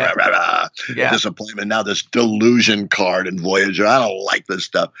card and all that. Disappointment. Now this delusion card in Voyager. I don't like this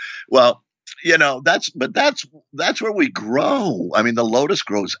stuff. Well, that's where we grow. I mean, the lotus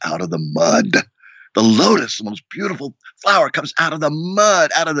grows out of the mud. The lotus, the most beautiful flower, comes out of the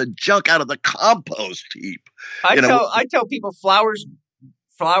mud, out of the junk, out of the compost heap. I tell people flowers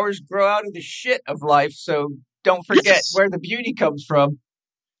grow out of the shit of life, so don't forget where the beauty comes from.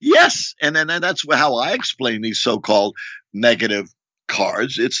 Yes, and then that's how I explain these so-called negative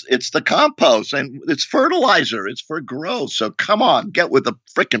cards. It's the compost, and it's fertilizer. It's for growth. So come on, get with the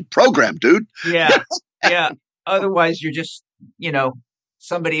freaking program, dude. Yeah, yeah. Otherwise, you're just,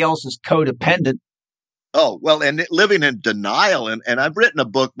 somebody else's codependent. Oh, well, and living in denial. And I've written a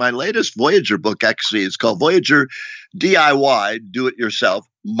book, my latest Voyager book, actually, it's called Voyager DIY, Do It Yourself,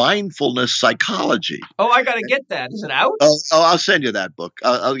 Mindfulness Psychology. Oh, I got to get that. Is it out? Oh, I'll send you that book.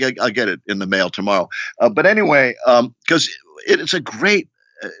 I'll get it in the mail tomorrow. But anyway, because it's a great,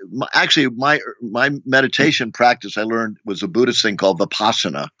 actually, my meditation practice I learned was a Buddhist thing called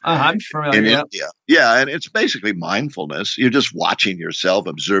Vipassana. I'm familiar. In India. Yeah, and it's basically mindfulness. You're just watching yourself,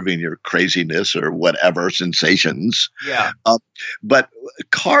 observing your craziness or whatever sensations. Yeah. But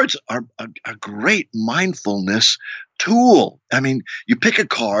cards are a great mindfulness tool. I mean, you pick a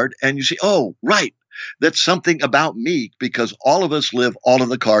card and you say, oh, right. That's something about me, because all of us live all of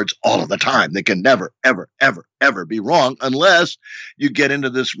the cards all of the time. They can never, ever, ever, ever be wrong unless you get into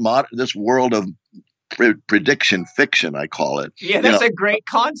this world of prediction fiction, I call it. Yeah, that's a great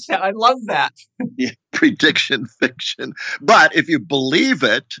concept. I love that. Yeah, prediction fiction. But if you believe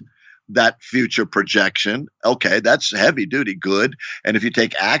it, that future projection, okay, that's heavy duty good. And if you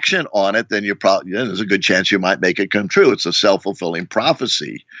take action on it, then there's a good chance you might make it come true. It's a self-fulfilling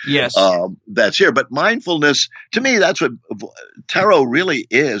prophecy. Yes. That's here. But mindfulness, to me, that's what tarot really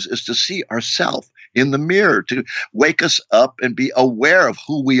is to see ourselves in the mirror, to wake us up and be aware of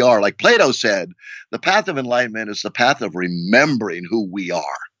who we are. Like Plato said, the path of enlightenment is the path of remembering who we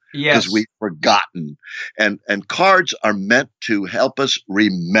are. Yes. Because we've forgotten. And cards are meant to help us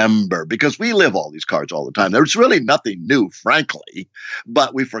remember, because we live all these cards all the time. There's really nothing new, frankly,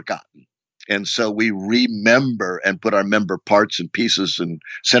 but we've forgotten. And so we remember and put our member parts and pieces and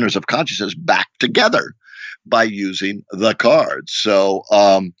centers of consciousness back together by using the cards. So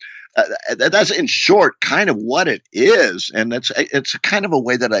that's in short kind of what it is. And it's kind of a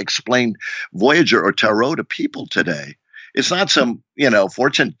way that I explain Voyager or tarot to people today. It's not some,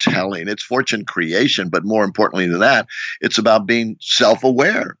 fortune telling. It's fortune creation. But more importantly than that, it's about being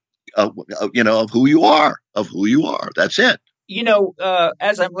self-aware of who you are, That's it.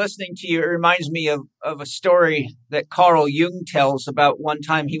 As I'm listening to you, it reminds me of a story that Carl Jung tells about one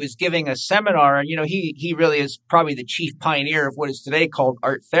time he was giving a seminar. And, he really is probably the chief pioneer of what is today called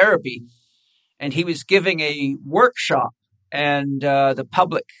art therapy. And he was giving a workshop, and the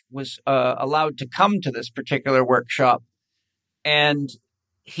public was allowed to come to this particular workshop. And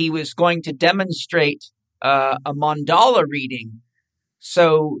he was going to demonstrate a mandala reading.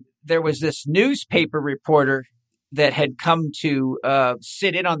 So there was this newspaper reporter that had come to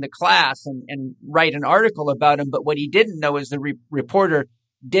sit in on the class and write an article about him. But what he didn't know is the reporter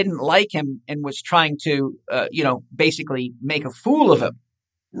didn't like him and was trying to, basically make a fool of him.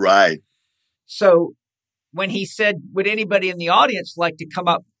 Right. So when he said, would anybody in the audience like to come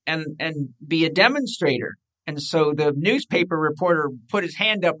up and be a demonstrator? And so the newspaper reporter put his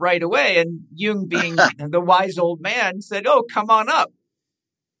hand up right away, and Jung, being the wise old man, said, oh, come on up.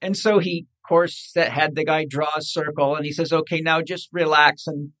 And so he, of course, had the guy draw a circle, and he says, okay, now just relax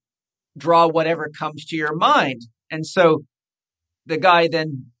and draw whatever comes to your mind. And so the guy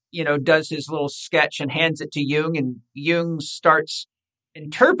then, does his little sketch and hands it to Jung, and Jung starts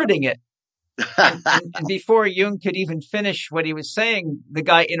interpreting it. And before Jung could even finish what he was saying, the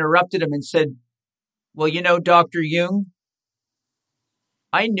guy interrupted him and said, well, Dr. Jung,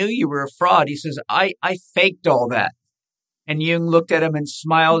 I knew you were a fraud. He says, I faked all that. And Jung looked at him and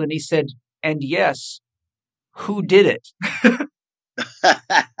smiled, and he said, and yes, who did it?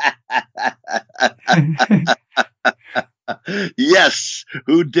 Yes,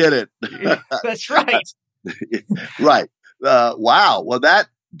 who did it? That's right. Right. Wow. Well, that's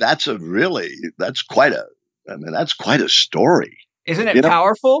quite a story. Isn't it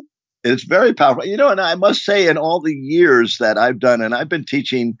powerful? It's very powerful. And I must say, in all the years that I've done, and I've been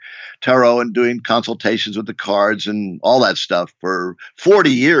teaching tarot and doing consultations with the cards and all that stuff for 40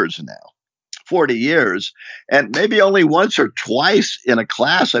 years now. 40 years. And maybe only once or twice in a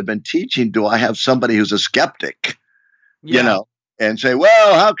class I've been teaching do I have somebody who's a skeptic, and say,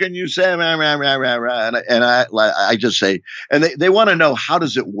 well, how can you say, rah, rah, rah, rah, rah? And I just say, and they want to know, how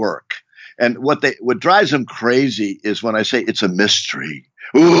does it work? And what drives them crazy is when I say it's a mystery.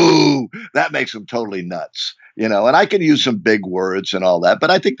 Ooh, that makes them totally nuts, and I can use some big words and all that, but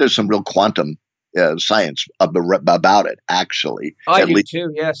I think there's some real quantum science about it, actually. I do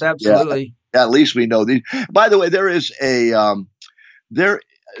too. Yes, absolutely. Yeah, at least we know these. By the way, there is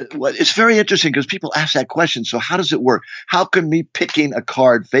it's very interesting because people ask that question. So how does it work? How can me picking a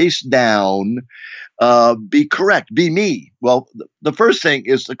card face down be correct, be me? Well, the first thing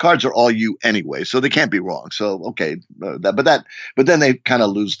is the cards are all you anyway, so they can't be wrong. So, okay, but then they kind of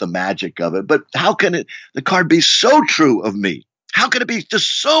lose the magic of it. But how can the card be so true of me? How can it be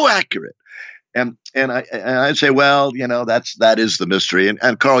just so accurate? And I say, well, that is the mystery.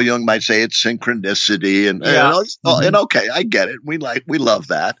 And Carl Jung might say it's synchronicity and okay, I get it. We love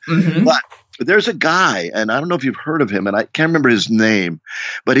that. Mm-hmm. But there's a guy, and I don't know if you've heard of him, and I can't remember his name,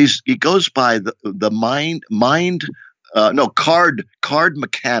 but he goes by card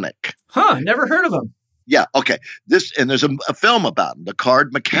mechanic. Huh, never heard of him. Yeah, okay. There's a film about him, The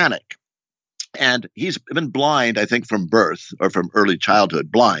Card Mechanic. And he's been blind, I think, from birth or from early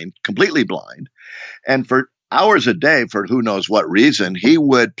childhood, completely blind. And for hours a day, for who knows what reason, he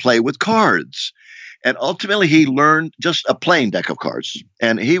would play with cards. And ultimately, he learned just a plain deck of cards.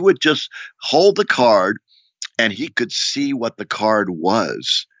 And he would just hold the card, and he could see what the card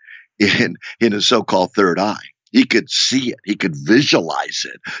was in his so-called third eye. He could see it. He could visualize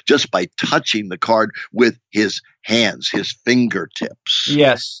it just by touching the card with his hands, his fingertips.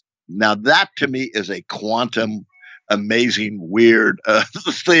 Yes. Now, that to me is a quantum, amazing, weird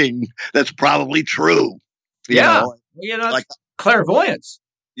thing that's probably true. Like clairvoyance.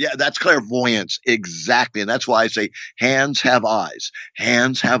 Yeah, that's clairvoyance. Exactly. And that's why I say hands have eyes.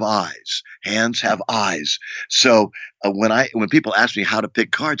 Hands have eyes. Hands have eyes. So when people ask me how to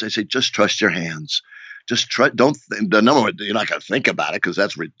pick cards, I say, just trust your hands. Just try. You're not going to think about it because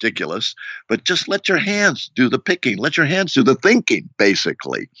that's ridiculous. But just let your hands do the picking. Let your hands do the thinking,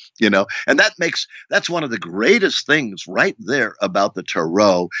 basically. And that's one of the greatest things right there about the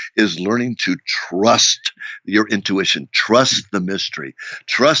tarot is learning to trust your intuition, trust the mystery,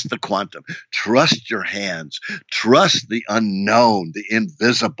 trust the quantum, trust your hands, trust the unknown, the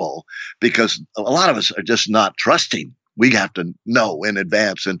invisible, because a lot of us are just not trusting. We have to know in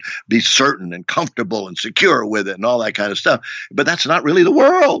advance and be certain and comfortable and secure with it and all that kind of stuff. But that's not really the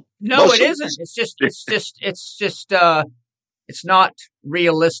world. No, it isn't. It's not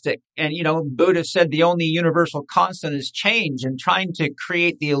realistic. And, Buddha said the only universal constant is change, and trying to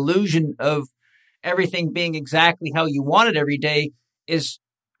create the illusion of everything being exactly how you want it every day is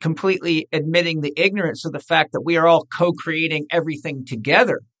completely admitting the ignorance of the fact that we are all co-creating everything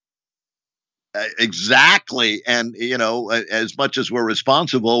together. Exactly. And, as much as we're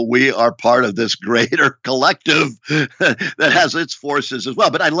responsible, we are part of this greater collective that has its forces as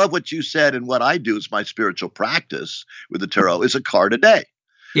well. But I love what you said, and what I do is my spiritual practice with the tarot is a card a day.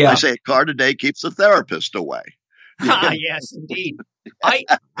 Yeah. I say a card a day keeps the therapist away. Yes, indeed.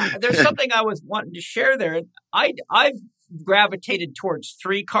 There's something I was wanting to share there. I've gravitated towards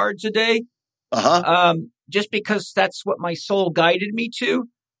 3 cards a day, just because that's what my soul guided me to.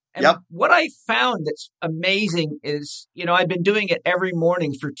 And what I found that's amazing is, I've been doing it every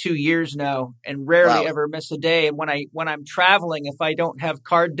morning for 2 years now and rarely ever miss a day. And when I'm traveling, if I don't have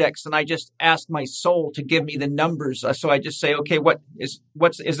card decks, then I just ask my soul to give me the numbers. So I just say, okay, is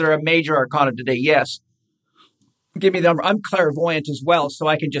there a major arcana today? Yes. Give me the number. I'm clairvoyant as well, so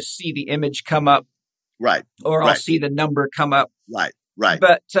I can just see the image come up. Right. Or I'll see the number come up. Right.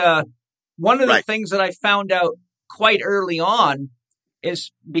 But one of the things that I found out quite early on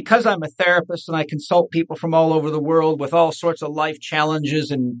is because I'm a therapist and I consult people from all over the world with all sorts of life challenges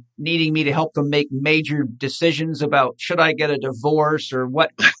and needing me to help them make major decisions about should I get a divorce or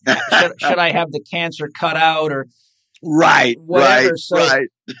what should I have the cancer cut out or whatever.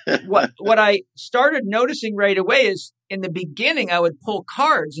 What I started noticing right away is in the beginning I would pull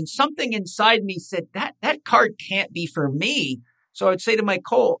cards and something inside me said that card can't be for me. So I would say to my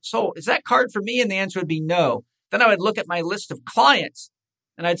soul, is that card for me? And the answer would be no. Then I would look at my list of clients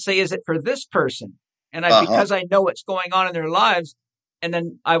and I'd say, is it for this person? And because I know what's going on in their lives, and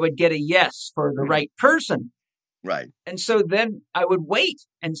then I would get a yes for the right person. Right. And so then I would wait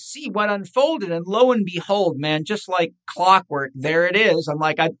and see what unfolded. And lo and behold, man, just like clockwork, there it is. I'm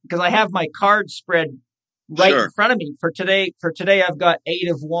like, because I have my cards spread right in front of me. For today, I've got 8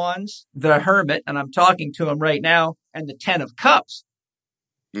 of Wands, the Hermit, and I'm talking to him right now, and the 10 of Cups.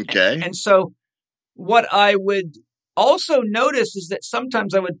 Okay. And so what I would also notice is that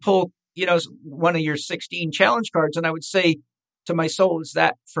sometimes I would pull, one of your 16 challenge cards, and I would say to my soul, is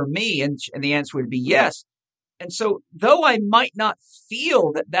that for me? And the answer would be yes. And so though I might not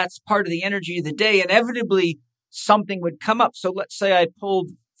feel that that's part of the energy of the day, inevitably something would come up. So let's say I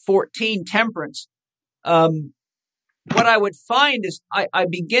pulled 14 Temperance. What I would find is I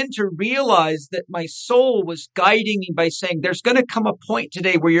begin to realize that my soul was guiding me by saying there's going to come a point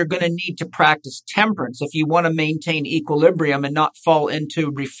today where you're going to need to practice temperance if you want to maintain equilibrium and not fall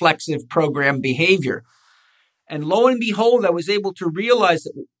into reflexive program behavior. And lo and behold, I was able to realize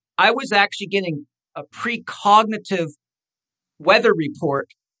that I was actually getting a precognitive weather report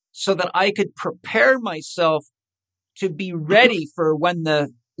so that I could prepare myself to be ready for when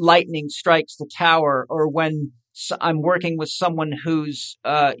the lightning strikes the tower or when I'm working with someone who's,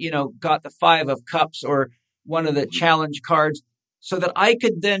 got the 5 of Cups or one of the challenge cards so that I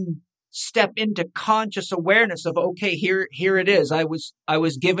could then step into conscious awareness of, okay, here it is. I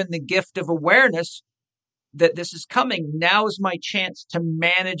was given the gift of awareness that this is coming. Now is my chance to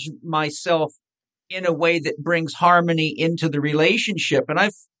manage myself in a way that brings harmony into the relationship. And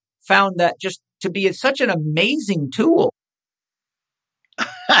I've found that just to be such an amazing tool.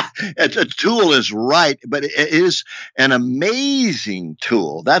 A tool is right, but it is an amazing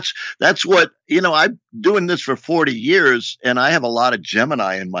tool. That's what, I'm doing this for 40 years and I have a lot of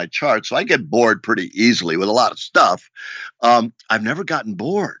Gemini in my chart. So I get bored pretty easily with a lot of stuff. I've never gotten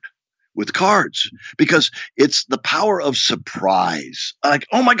bored with cards because it's the power of surprise. Like,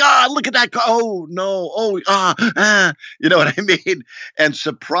 oh my God, look at that card. Oh no. You know what I mean? And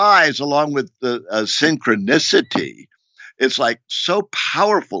surprise along with the synchronicity. It's like so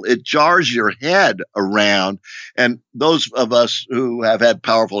powerful. It jars your head around. And those of us who have had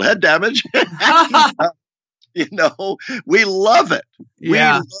powerful head damage, we love it. Yeah. We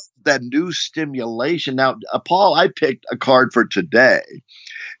love that new stimulation. Now, Paul, I picked a card for today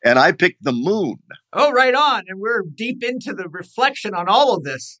and I picked the moon. Oh, right on. And we're deep into the reflection on all of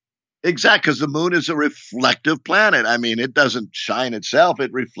this. Exactly, because the moon is a reflective planet. I mean, it doesn't shine itself.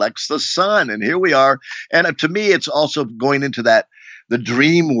 It reflects the sun. And here we are. And to me, it's also going into the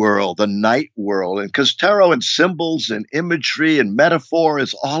dream world, the night world. And because tarot and symbols and imagery and metaphor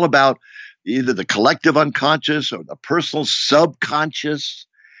is all about either the collective unconscious or the personal subconscious.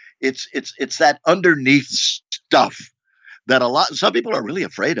 It's that underneath stuff that some people are really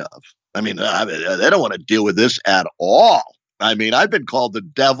afraid of. I mean, they don't want to deal with this at all. I mean, I've been called the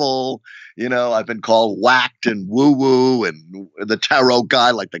devil, I've been called whacked and woo-woo and the tarot guy,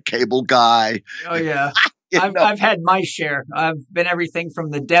 like the cable guy. Oh, yeah. I've had my share. I've been everything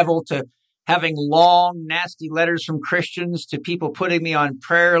from the devil to having long, nasty letters from Christians to people putting me on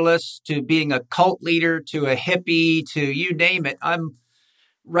prayer lists to being a cult leader to a hippie to you name it. I'm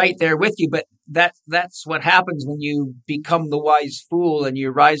right there with you. But that's what happens when you become the wise fool and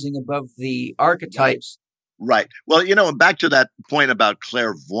you're rising above the archetypes. Right. Well, and back to that point about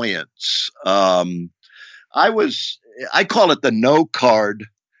clairvoyance, I call it the no card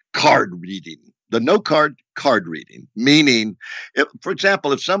reading. the no card reading, meaning, for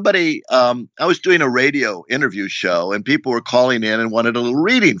example, if somebody, I was doing a radio interview show and people were calling in and wanted a little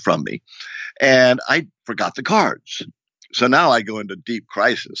reading from me, and I forgot the cards. So now I go into deep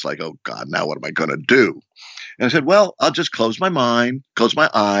crisis, like, oh God, now what am I going to do? And I said, well, I'll just close my mind, close my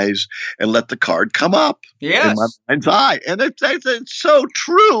eyes, and let the card come up in my mind's eye. And it's so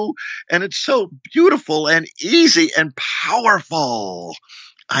true, and it's so beautiful and easy and powerful.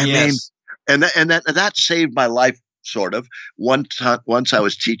 I mean, and that saved my life, sort of. Once I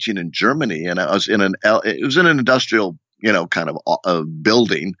was teaching in Germany, and I was in an industrial, kind of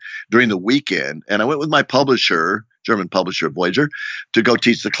building during the weekend, and I went with my publisher, German publisher Voyager, to go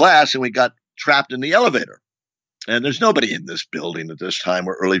teach the class, and we got trapped in the elevator. And there's nobody in this building at this time.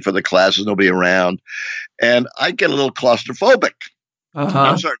 We're early for the classes, nobody around. And I get a little claustrophobic. I'm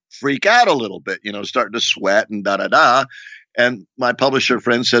starting to freak out a little bit, starting to sweat and da-da-da. And my publisher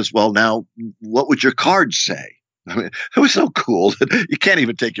friend says, well, now, what would your cards say? I mean, it was so cool that you can't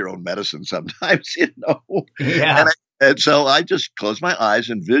even take your own medicine sometimes, Yeah. And so I just closed my eyes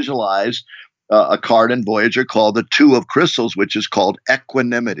and visualized a card in Voyager called the Two of Crystals, which is called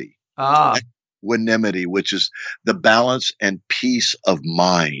equanimity. Equanimity, which is the balance and peace of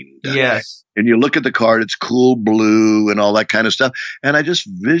mind. Yes. And you look at the card, it's cool blue and all that kind of stuff. And I just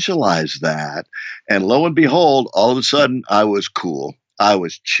visualized that. And lo and behold, all of a sudden, I was cool. I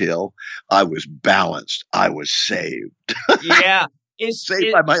was chill. I was balanced. I was saved. Yeah.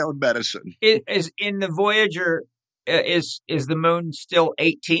 Saved by my own medicine. Is in the Voyager, is the moon still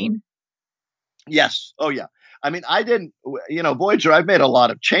 18? Yes. Oh, yeah. I mean, I didn't, Voyager, I've made a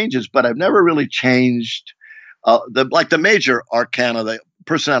lot of changes, but I've never really changed the major arcana, the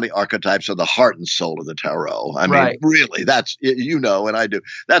personality archetypes are the heart and soul of the tarot. I mean, really, that's, and I do.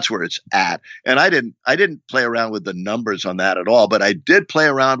 That's where it's at. And I didn't play around with the numbers on that at all, but I did play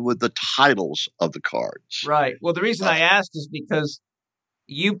around with the titles of the cards. Right. Well, the reason I asked is because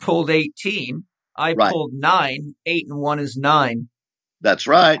you pulled 18. I pulled 9. 8 and 1 is 9. That's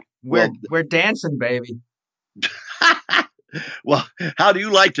right. We're dancing, baby. Well, how do you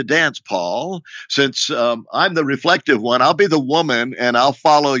like to dance, Paul? Since I'm the reflective one, I'll be the woman and I'll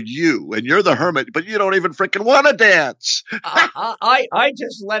follow you. And you're the hermit, but you don't even freaking want to dance. I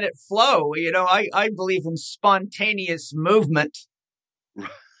just let it flow. I believe in spontaneous movement.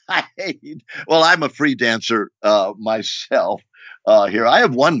 Right. Well, I'm a free dancer myself. Here, I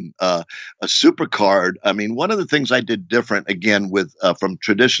have a super card. I mean, one of the things I did different, again, with from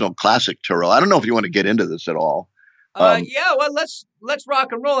traditional classic tarot. I don't know if you want to get into this at all. Yeah, well, let's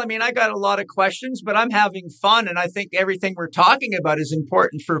rock and roll. I mean, I got a lot of questions, but I'm having fun, and I think everything we're talking about is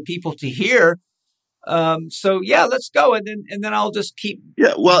important for people to hear. So yeah, let's go, and then I'll just keep.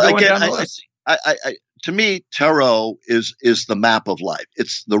 Yeah, well, going again, down the list. To me, tarot is the map of life.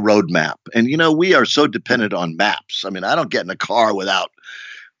 It's the road map. And, we are so dependent on maps. I mean, I don't get in a car without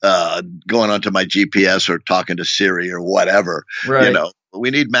going onto my GPS or talking to Siri or whatever. Right. We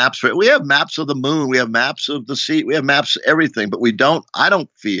need maps we have maps of the moon. We have maps of the sea. We have maps of everything. But I don't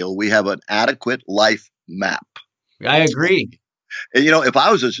feel we have an adequate life map. I agree. And, if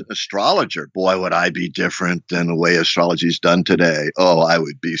I was an astrologer, boy, would I be different than the way astrology is done today. Oh, I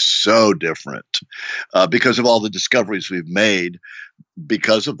would be so different because of all the discoveries we've made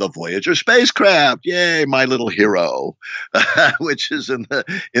because of the Voyager spacecraft. Yay, my little hero, which is in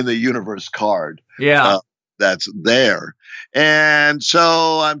the universe card. Yeah. That's there. And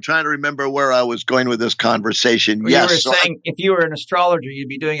so I'm trying to remember where I was going with this conversation. Well, yes. You were saying if you were an astrologer, you'd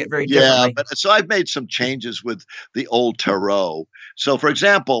be doing it very differently. Yeah, but so I've made some changes with the old tarot. So, for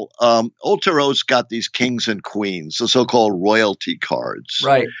example, old tarot's got these kings and queens, the so-called royalty cards.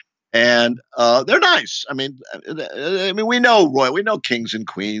 Right. And they're nice. I mean, we know kings and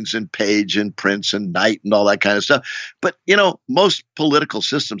queens and page and prince and knight and all that kind of stuff. But, most political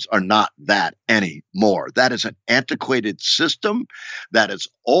systems are not that anymore. That is an antiquated system that is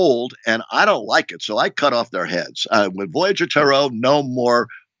old, and I don't like it. So I cut off their heads. With Voyager Tarot, no more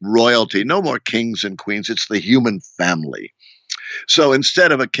royalty, no more kings and queens. It's the human family. So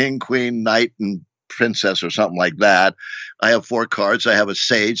instead of a king, queen, knight, and princess or something like that, I have 4 cards. I have a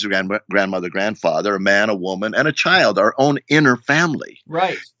sage, grandmother, grandfather, a man, a woman, and a child, our own inner family.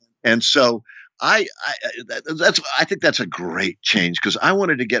 Right. And so I think that's a great change because I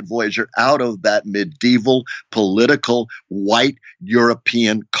wanted to get Voyager out of that medieval, political, white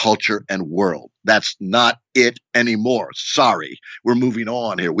European culture and world. That's not it anymore. Sorry. We're moving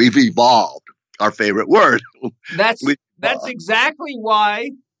on here. We've evolved. Our favorite word. That's exactly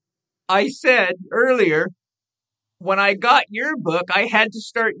why I said earlier when I got your book, I had to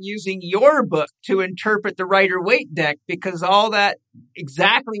start using your book to interpret the Rider-Waite deck because all that,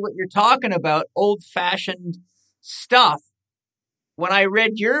 exactly what you're talking about, old-fashioned stuff. When I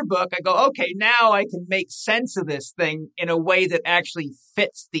read your book, I go, okay, now I can make sense of this thing in a way that actually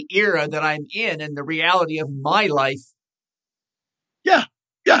fits the era that I'm in and the reality of my life. Yeah,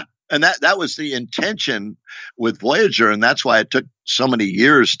 yeah. And that was the intention with Voyager, and that's why it took so many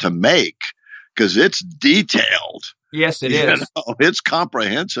years to make. Because it's detailed. Yes, it is. It's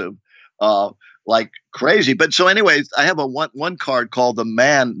comprehensive, like crazy. But so anyways, I have one card called the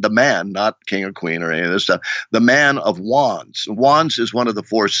man, not king or queen or any of this stuff. The Man of Wands. Wands is one of the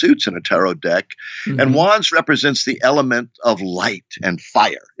 4 suits in a tarot deck. Mm-hmm. And Wands represents the element of light and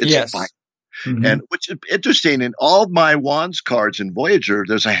fire. It's fire. Mm-hmm. And which is interesting. In all my Wands cards in Voyager,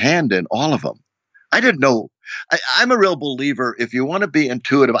 there's a hand in all of them. I didn't know. I'm a real believer. If you want to be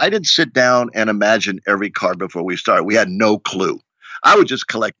intuitive, I didn't sit down and imagine every card before we started. We had no clue. I would just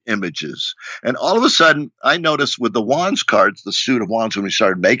collect images. And all of a sudden, I noticed with the Wands cards, the suit of Wands, when we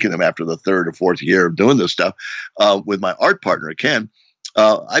started making them after the 3rd or 4th year of doing this stuff with my art partner, Ken,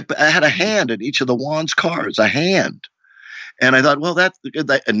 I had a hand in each of the Wands cards, a hand. And I thought, well,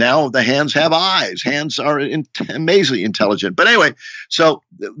 and now the hands have eyes. Hands are amazingly intelligent. But anyway, so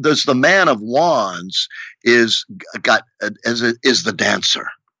there's the Man of Wands is the dancer.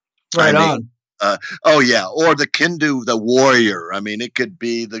 Right on. Or the Kindu, the warrior. I mean, it could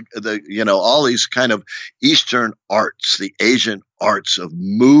be the all these kind of Eastern arts, the Asian arts of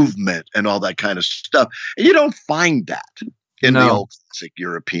movement and all that kind of stuff. And you don't find that in the old classic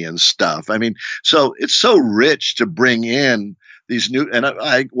European stuff. I mean, so it's so rich to bring in these new, and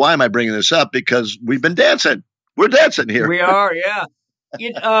why am I bringing this up? Because we've been dancing. We're dancing here. We are, yeah.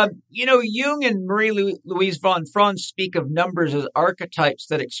 Jung and Marie-Louise von Franz speak of numbers as archetypes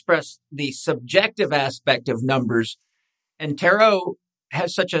that express the subjective aspect of numbers. And tarot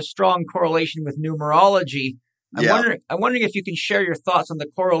has such a strong correlation with numerology. I'm wondering if you can share your thoughts on the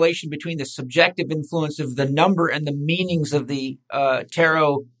correlation between the subjective influence of the number and the meanings of the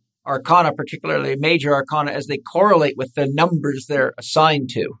tarot arcana, particularly major arcana, as they correlate with the numbers they're assigned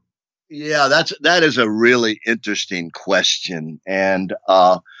to. Yeah, that is a really interesting question, and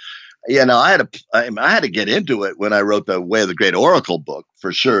I had to get into it when I wrote the Way of the Great Oracle book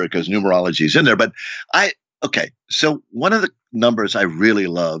for sure because numerology is in there. But so one of the numbers I really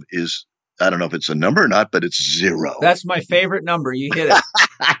love is, I don't know if it's a number or not, but it's 0. That's my favorite number. You hit it.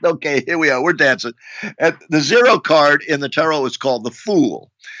 Okay, here we are. We're dancing. And the 0 card in the tarot is called the Fool.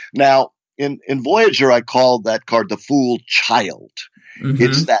 Now, in Voyager, I called that card the Fool Child. Mm-hmm.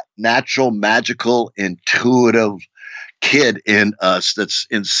 It's that natural, magical, intuitive kid in us that's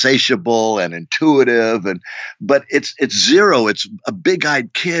insatiable and intuitive, but it's 0. It's a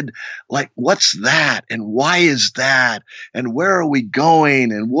big-eyed kid. Like, what's that? And why is that? And where are we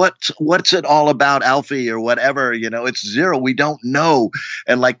going? And what's it all about, Alfie, or whatever? It's 0. We don't know.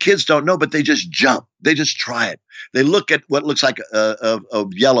 And like kids don't know, but they just jump. They just try it. They look at what looks like a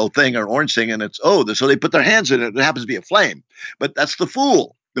yellow thing or orange thing, and so they put their hands in it. It happens to be a flame, but that's the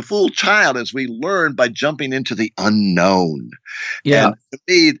Fool. The Fool Child, as we learn by jumping into the unknown. Yeah. And to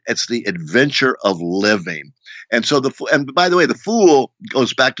me, it's the adventure of living. And so and by the way, the Fool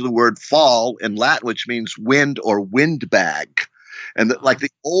goes back to the word fall in Latin, which means wind or windbag. And like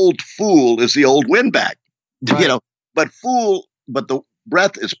the old fool is the old windbag, right. But the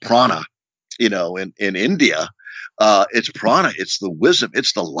breath is prana, in India. It's prana. It's the wisdom.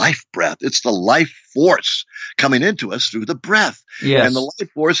 It's the life breath. It's the life force coming into us through the breath. Yes. And the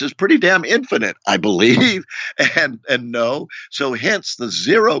life force is pretty damn infinite, I believe. And no. So hence the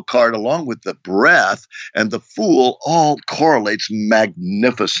 0 card along with the breath and the Fool all correlates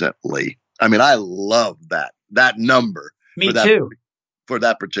magnificently. I mean, I love that number. Me too. For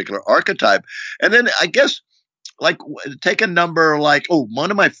that particular archetype. And then I guess like take a number like, one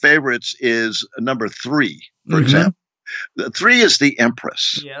of my favorites is number 3, for example. The 3 is the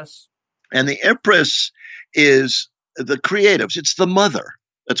Empress. Yes. And the Empress is the creatives. It's the mother.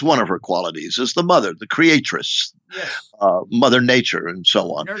 That's one of her qualities, is the mother, the creatress, yes. Mother Nature, and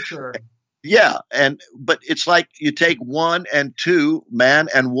so on. Nurturer. Yeah. But it's like you take 1 and 2, man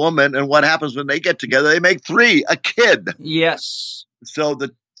and woman, and what happens when they get together? They make 3, a kid. Yes. So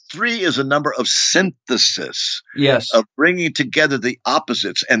the 3 is a number of synthesis, yes, of bringing together the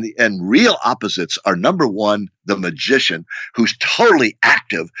opposites, and real opposites are number 1, the magician, who's totally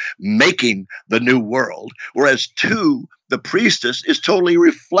active, making the new world, whereas 2, the priestess, is totally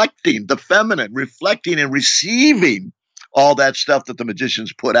reflecting, the feminine, reflecting and receiving all that stuff that the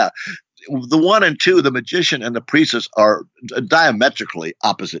magicians put out. the 1 and 2, the magician and the priestess, are diametrically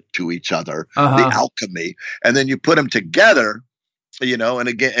opposite to each other. The alchemy, and then you put them together, and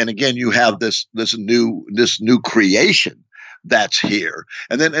again, you have this new creation that's here.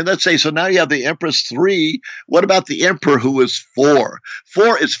 And let's say, so now you have the Empress 3. What about the Emperor, who is 4?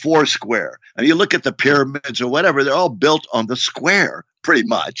 4 is 4 square. And you look at the pyramids or whatever, they're all built on the square, pretty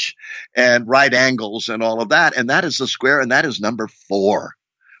much, and right angles and all of that. And that is the square, and that is number 4.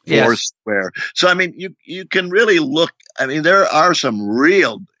 Yes. 4 square. So, I mean, you can really look. I mean, there are some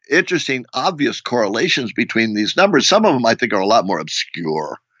real interesting, obvious correlations between these numbers. Some of them I think are a lot more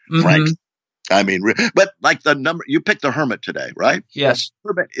obscure, frankly. I mean, but like the number, you picked the Hermit today, right? Yes.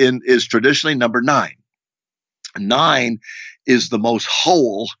 Hermit is traditionally number 9. 9 is the most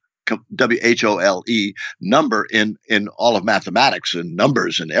whole, WHOLE, number in all of mathematics and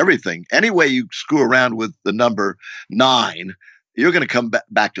numbers and everything. Any way you screw around with the number 9, you're going to come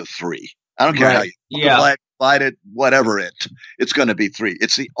back to 3. I don't care how you multiply it, divide it, whatever it's going to be 3.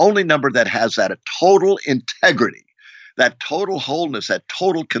 It's the only number that has that total integrity, that total wholeness, that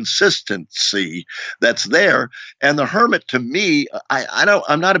total consistency that's there. And the Hermit, to me,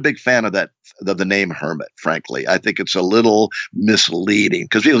 I'm not a big fan of the name Hermit, frankly. I think it's a little misleading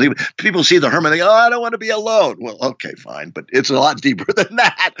because people see the Hermit and they go, oh, I don't want to be alone. Well, okay, fine, but it's a lot deeper than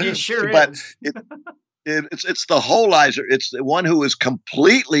that. It sure is. It's the wholizer. It's the one who is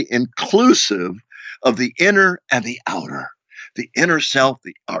completely inclusive of the inner and the outer, the inner self,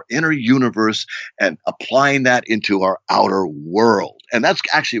 our inner universe, and applying that into our outer world. And that's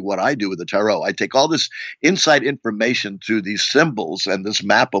actually what I do with the tarot. I take all this inside information through these symbols and this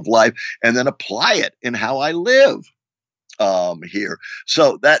map of life, and then apply it in how I live here.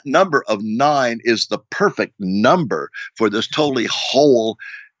 So that number of 9 is the perfect number for this totally whole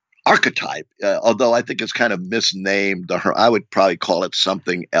archetype, although I think it's kind of misnamed. I would probably call it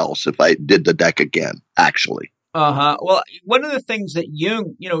something else if I did the deck again, actually. Well, one of the things that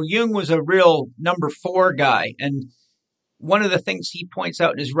Jung was a real number 4 guy. And one of the things he points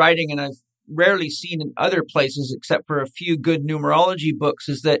out in his writing, and I've rarely seen in other places except for a few good numerology books,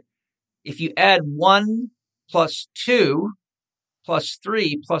 is that if you add 1 plus 2 plus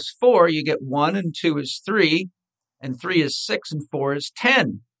 3 plus 4, you get 1 and 2 is 3 and 3 is 6 and 4 is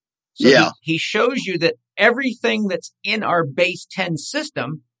 10. So he shows you that everything that's in our base 10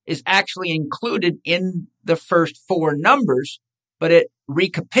 system is actually included in the first 4 numbers, but it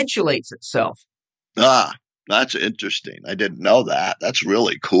recapitulates itself. That's interesting. I didn't know that. That's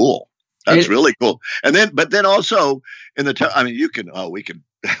really cool. Really cool. But then also in we can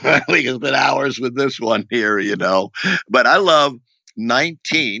spend hours with this one here, but I love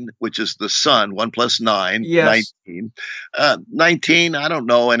 19, which is the sun, 1 plus 9, yes. 19. 19, I don't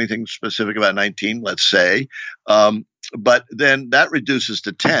know anything specific about 19, let's say. But then that reduces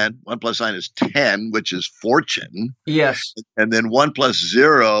to 10. 1 plus 9 is 10, which is fortune. Yes. And then 1 plus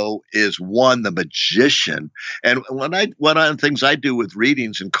 0 is 1, the magician. And one of the things I do with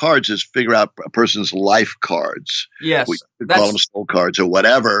readings and cards is figure out a person's life cards. Yes. We call them soul cards or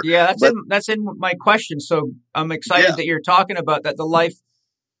whatever. Yeah, that's in my question. So I'm excited that you're talking about that, the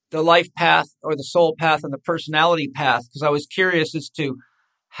life path or the soul path and the personality path, because I was curious as to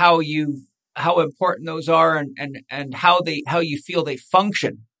how important those are and how you feel they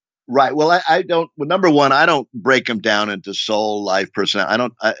function. Right. Well, I don't. Well, number one, I don't break them down into soul, life,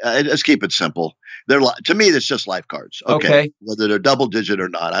 personality. I just keep it simple. To me, it's just life cards. Okay. Whether they're double digit or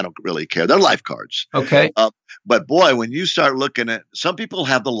not, I don't really care. They're life cards. Okay. But boy, when you start looking at, some people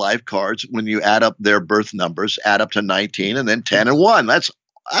have the life cards when you add up their birth numbers, add up to 19 and then 10 and 1. That's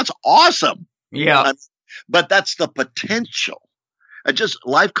awesome. Yeah. But that's the potential.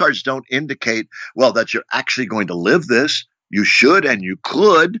 Life cards don't indicate, that you're actually going to live this. You should and you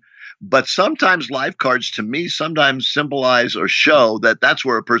could. But sometimes life cards, to me, sometimes symbolize or show that that's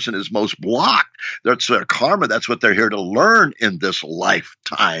where a person is most blocked. That's their karma. That's what they're here to learn in this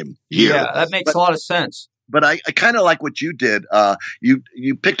lifetime here. Yeah, that makes a lot of sense. But I kind of like what you did.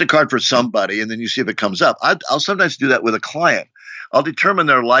 You picked a card for somebody, and then you see if it comes up. I'll sometimes do that with a client. I'll determine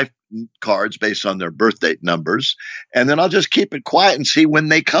their life cards based on their birth date numbers, and then I'll just keep it quiet and see when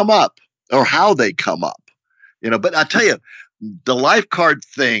they come up or how they come up. But I tell you, the life card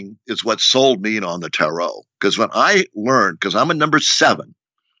thing is what sold me on the tarot. Because when I learned, because I'm a number 7,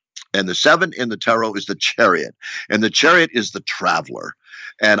 and the 7 in the tarot is the Chariot, and the Chariot is the traveler.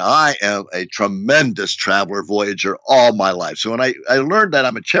 And I am a tremendous traveler, voyager all my life. So when I learned that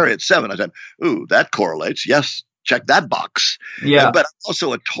I'm a Chariot 7, I said, ooh, that correlates. Yes, check that box. Yeah. But I'm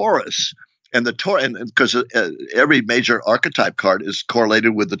also a Taurus. And because every major archetype card is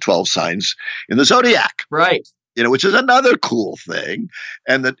correlated with the 12 signs in the zodiac. Right. which is another cool thing.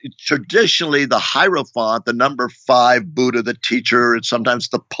 And that traditionally the Hierophant, the number 5 Buddha, the teacher, and sometimes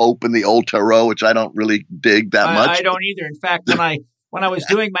the Pope in the old tarot, which I don't really dig that much. I don't either. In fact, when I was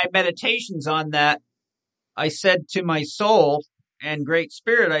doing my meditations on that, I said to my soul and Great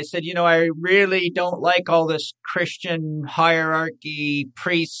Spirit, I said, I really don't like all this Christian hierarchy,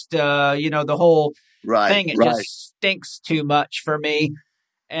 priest, the whole thing. It just stinks too much for me.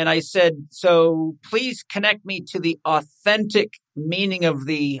 And I said, so please connect me to the authentic meaning of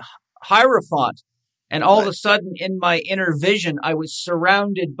the Hierophant. And all of a sudden, in my inner vision, I was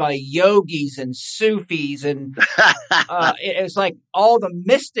surrounded by yogis and Sufis, and it was like all the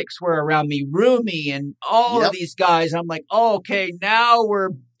mystics were around me, Rumi and all of these guys. I'm like, oh, okay, now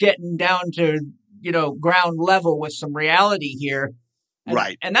we're getting down to, ground level with some reality here.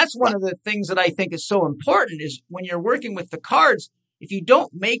 And that's one of the things that I think is so important is when you're working with the cards, if you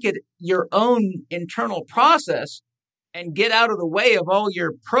don't make it your own internal process and get out of the way of all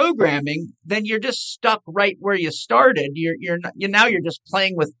your programming, then you're just stuck right where you started. Now you're just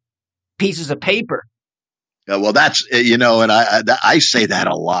playing with pieces of paper. Well, that's, and I say that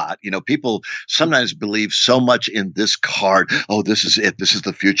a lot. People sometimes believe so much in this card. Oh, this is it. This is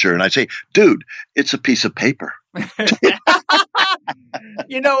the future. And I say, dude, it's a piece of paper. I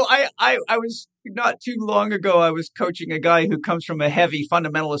was not too long ago, I was coaching a guy who comes from a heavy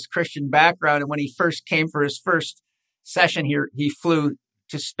fundamentalist Christian background. And when he first came for his first session here, he flew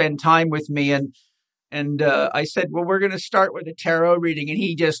to spend time with me. And I said, well, we're going to start with a tarot reading. And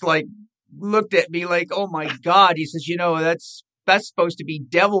he just looked at me like, oh my God. He says, that's supposed to be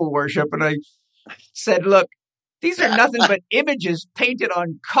devil worship. And I said, look, these are nothing but images painted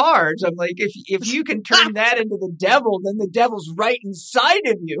on cards. I'm like, if you can turn that into the devil, then the devil's right inside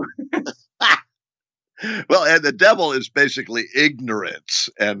of you. Well, and the devil is basically ignorance,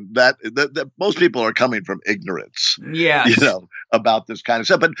 and that most people are coming from ignorance. Yes. About this kind of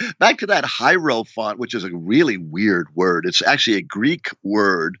stuff. But back to that Hierophant, which is a really weird word. It's actually a Greek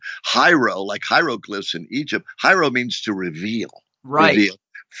word, hiero, like hieroglyphs in Egypt. Hiero means to reveal. Right. Reveal.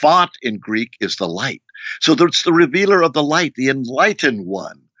 Font in Greek is the light. So it's the revealer of the light, the enlightened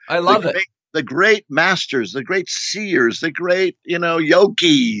one. I love it. The great masters, the great seers, the great,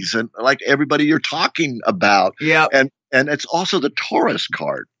 yogis, and like everybody you're talking about. Yeah. And it's also the Taurus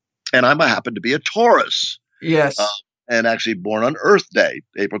card. And I happen to be a Taurus. Yes. And actually born on Earth Day,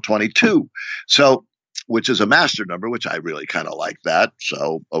 April 22. So, which is a master number, which I really kind of like that.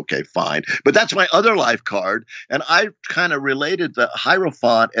 So, okay, fine. But that's my other life card. And I kind of related the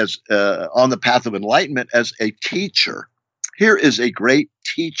Hierophant as on the path of enlightenment as a teacher. Here is a great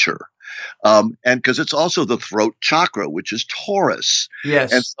teacher. And because it's also the throat chakra, which is Taurus.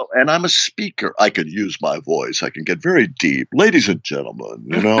 Yes. And I'm a speaker. I can use my voice. I can get very deep. Ladies and gentlemen,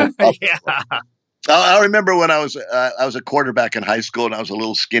 Yeah. I remember when I was a quarterback in high school, and I was a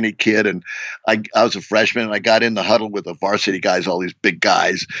little skinny kid, and I was a freshman, and I got in the huddle with the varsity guys, all these big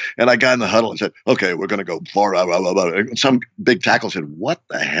guys, and I got in the huddle and said, okay, we're going to go far. And some big tackle said, what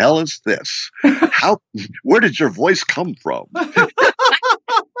the hell is this? Where did your voice come from?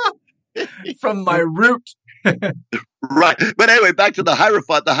 From my root. Right. But anyway, back to the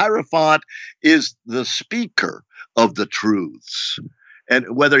Hierophant. The Hierophant is the speaker of the truths.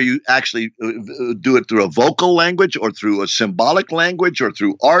 And whether you actually do it through a vocal language or through a symbolic language or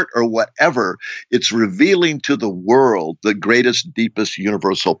through art or whatever, it's revealing to the world the greatest, deepest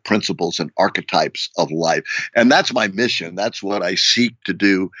universal principles and archetypes of life. And that's my mission. That's what I seek to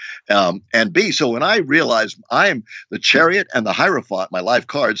do and be. So when I realize I'm the Chariot and the Hierophant, my life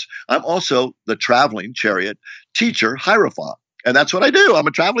cards, I'm also the traveling Chariot teacher Hierophant. And that's what I do. I'm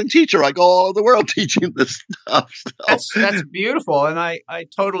a traveling teacher. I go all over the world teaching this stuff. So. That's beautiful. And I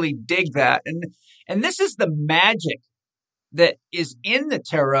totally dig that. And this is the magic that is in the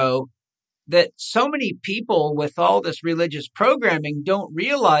tarot that so many people with all this religious programming don't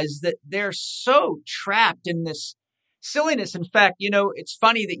realize, that they're so trapped in this silliness. In fact, it's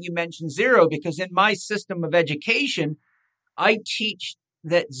funny that you mentioned zero, because in my system of education, I teach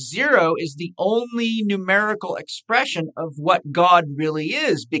that zero is the only numerical expression of what God really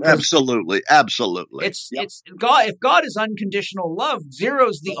is. Because absolutely. It's God. If God is unconditional love, zero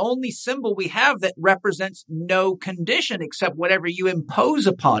is the only symbol we have that represents no condition except whatever you impose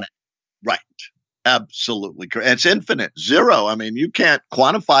upon it. Right. Absolutely correct. It's infinite. Zero. I mean, you can't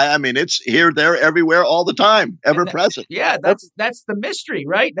quantify. I mean, it's here, there, everywhere, all the time, ever present. Yeah, that's the mystery,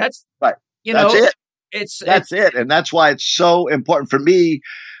 right? That's right. That's it. That's it. And that's why it's so important for me.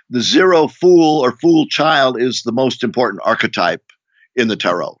 The zero fool or fool child is the most important archetype in the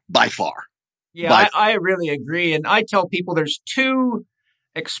tarot by far. Yeah, I really agree. And I tell people there's two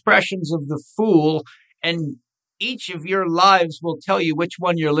expressions of the fool, and each of your lives will tell you which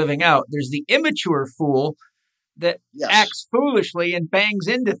one you're living out. There's the immature fool that acts foolishly and bangs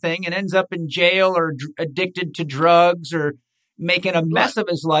into thing and ends up in jail or addicted to drugs or making a mess of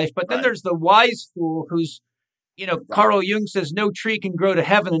his life. But then there's the wise fool who's, Carl Jung says no tree can grow to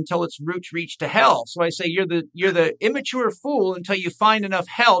heaven until its roots reach to hell. So I say you're the immature fool until you find enough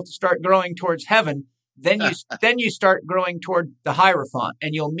hell to start growing towards heaven. Then you start growing toward the Hierophant,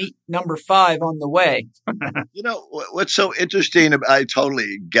 and you'll meet number 5 on the way. What's so interesting? I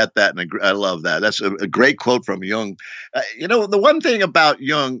totally get that, and I love that. That's a great quote from Jung. The one thing about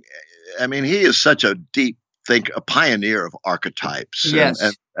Jung, I mean, he is such a deep thinker, a pioneer of archetypes. Yes.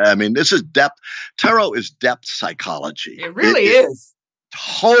 And I mean, this is depth. Tarot is depth psychology. It really is.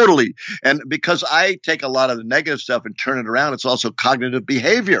 Totally. And because I take a lot of the negative stuff and turn it around, it's also cognitive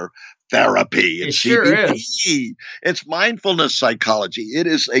behavior therapy. It sure is. It's mindfulness psychology. It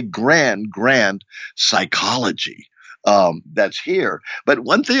is a grand psychology that's here. But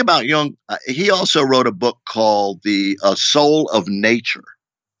one thing about Jung, he also wrote a book called The Soul of Nature.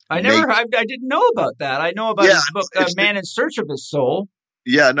 I didn't know about that. I know about his book, Man in Search of His Soul.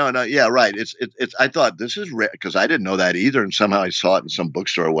 Yeah, no, yeah, right. It's. I thought this is rare because I didn't know that either, and somehow I saw it in some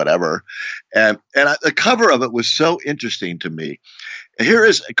bookstore or whatever, and the cover of it was so interesting to me. Here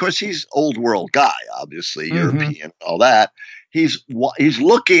is, of course, he's old world guy, obviously European, all that. He's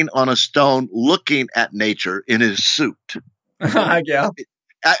looking on a stone, looking at nature in his suit. Yeah,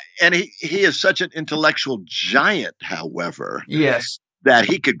 and he is such an intellectual giant, however. Yes, that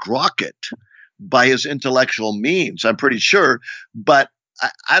he could grok it by his intellectual means, I'm pretty sure, but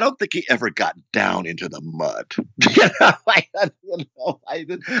I don't think he ever got down into the mud.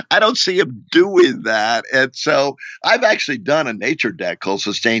 I don't see him doing that. And so I've actually done a nature deck called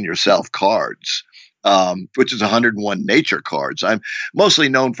Sustain Yourself Cards, which is 101 nature cards. I'm mostly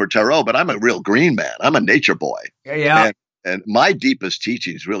known for tarot, but I'm a real green man. I'm a nature boy. Yeah. And my deepest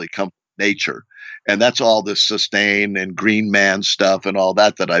teachings really come from nature. And that's all this sustain and green man stuff and all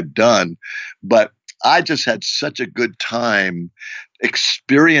that I've done. But I just had such a good time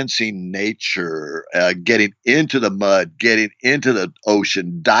experiencing nature, getting into the mud, getting into the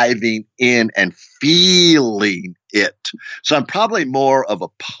ocean, diving in and feeling it. So I'm probably more of a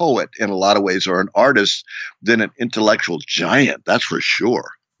poet in a lot of ways, or an artist, than an intellectual giant. That's for sure.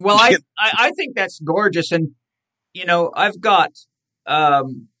 Well, I think that's gorgeous. And, I've got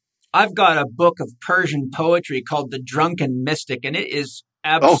a book of Persian poetry called The Drunken Mystic, and it is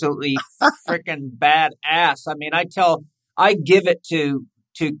absolutely freaking badass. I mean, I give it to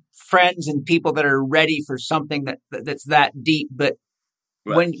friends and people that are ready for something that's that deep. But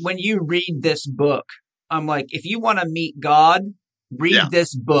when you read this book, I'm like, if you want to meet God, read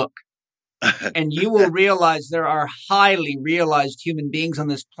this book, and you will realize there are highly realized human beings on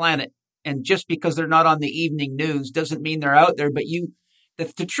this planet. And just because they're not on the evening news doesn't mean they're out there. But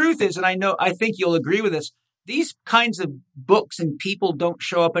the truth is, and I think you'll agree with this, these kinds of books and people don't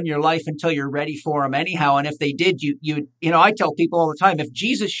show up in your life until you're ready for them anyhow. And if they did, I tell people all the time, if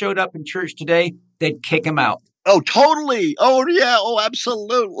Jesus showed up in church today, they'd kick him out. Oh, totally. Oh, yeah. Oh,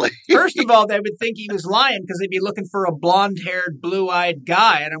 absolutely. First of all, they would think he was lying because they'd be looking for a blonde-haired, blue-eyed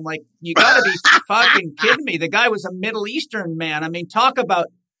guy. And I'm like, you got to be fucking kidding me. The guy was a Middle Eastern man. I mean, talk about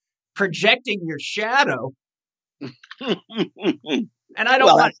projecting your shadow. And I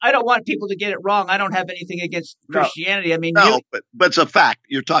don't want people to get it wrong. I don't have anything against Christianity. I mean, but it's a fact.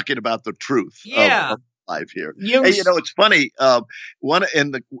 You're talking about the truth. Yeah. Of life here. Hey, it's funny.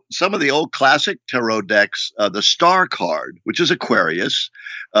 Some of the old classic tarot decks, the star card, which is Aquarius.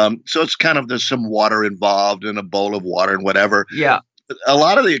 So it's kind of, there's some water involved in a bowl of water and whatever. Yeah. A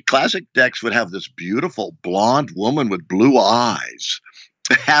lot of the classic decks would have this beautiful blonde woman with blue eyes,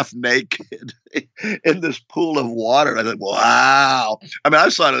 half naked in this pool of water. I thought, wow. I mean, I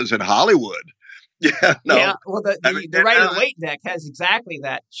thought it was in Hollywood. Yeah. No. Yeah. Well, the Rider-Waite deck has exactly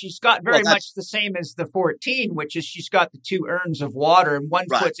that. She's got very much the same as the 14, which is she's got the 2 urns of water, and one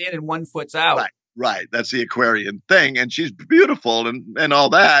foot's in and one foot's out. Right. That's the Aquarian thing. And she's beautiful and all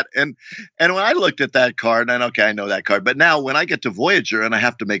that. And when I looked at that card, and I know that card. But now when I get to Voyager and I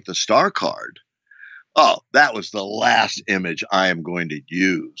have to make the star card, oh, that was the last image I am going to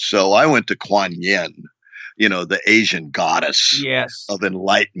use. So I went to Kuan Yin, the Asian goddess of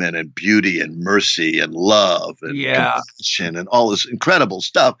enlightenment and beauty and mercy and love and compassion and all this incredible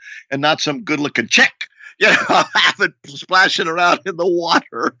stuff, and not some good-looking chick, have it splashing around in the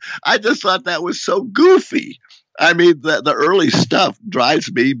water. I just thought that was so goofy. I mean, the early stuff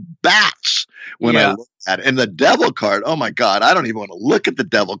drives me bats when I look at it. And the devil card, oh my God, I don't even want to look at the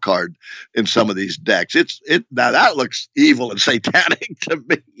devil card in some of these decks. Now that looks evil and satanic to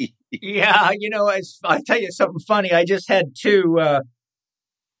me. Yeah, I'll tell you something funny. I just had two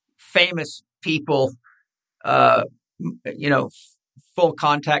famous people, full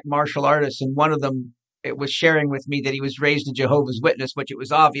contact martial artists, and one of them was sharing with me that he was raised a Jehovah's Witness, which it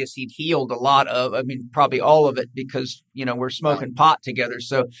was obvious he'd healed a lot of. I mean, probably all of it because, we're smoking pot together.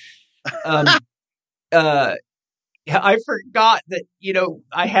 So, I forgot that,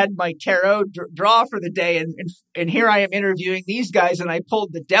 I had my tarot draw for the day and here I am interviewing these guys and I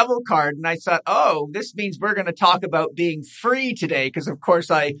pulled the devil card and I thought, oh, this means we're going to talk about being free today. Cause of course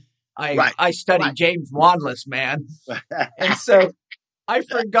I studied James Wanless, man. And so I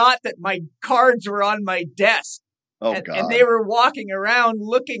forgot that my cards were on my desk. Oh, God. God. And they were walking around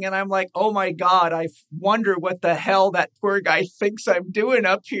looking and I'm like, oh my God, I wonder what the hell that poor guy thinks I'm doing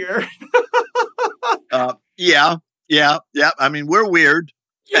up here. Yeah. I mean, we're weird.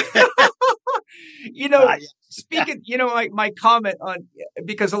 Speaking, my comment on,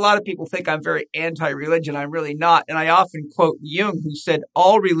 because a lot of people think I'm very anti-religion. I'm really not. And I often quote Jung, who said,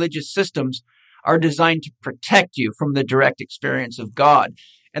 all religious systems are designed to protect you from the direct experience of God.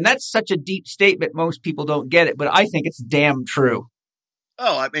 And that's such a deep statement. Most people don't get it, but I think it's damn true.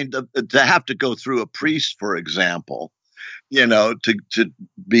 Oh, I mean, to have to go through a priest, for example, to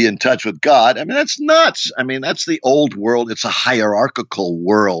be in touch with God. I mean, that's nuts. I mean, that's the old world. It's a hierarchical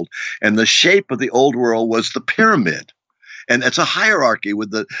world. And the shape of the old world was the pyramid. And it's a hierarchy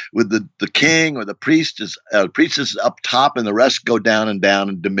with the king or the priest is up top and the rest go down and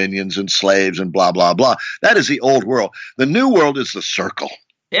dominions and slaves and blah, blah, blah. That is the old world. The new world is the circle.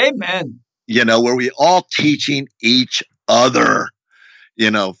 Amen. Where we all teaching each other.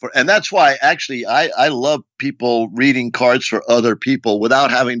 And that's why actually I love people reading cards for other people without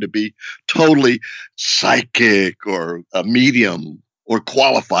having to be totally psychic or a medium or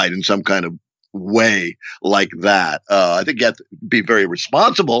qualified in some kind of way like that. I think you have to be very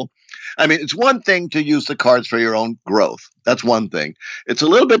responsible. I mean, it's one thing to use the cards for your own growth. That's one thing. It's a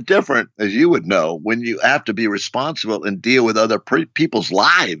little bit different, as you would know, when you have to be responsible and deal with other people's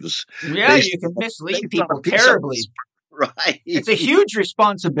lives. Yeah, you can mislead people terribly. Right. It's a huge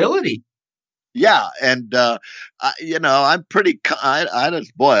responsibility. Yeah. And, I'm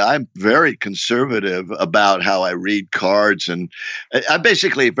I'm very conservative about how I read cards, and I'm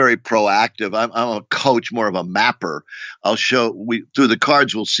basically very proactive. I'm a coach, more of a mapper. Through the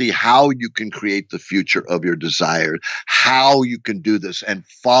cards, we'll see how you can create the future of your desire, how you can do this and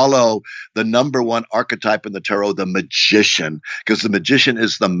follow the number one archetype in the tarot, the magician, because the magician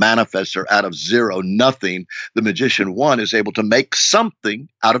is the manifester out of zero, nothing. The magician one is able to make something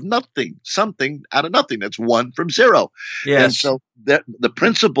out of nothing, something out of nothing. That's one from zero. Yes. And so the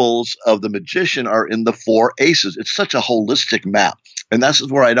principles of the magician are in the four aces. It's such a holistic map. And that's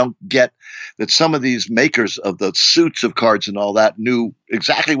where I don't get that some of these makers of the suits of cards and all that knew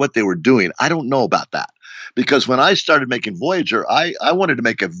exactly what they were doing. I don't know about that. Because when I started making Voyager, I wanted to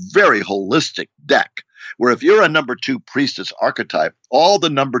make a very holistic deck where if you're a number two priestess archetype, all the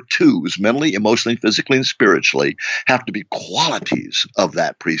number twos, mentally, emotionally, physically, and spiritually, have to be qualities of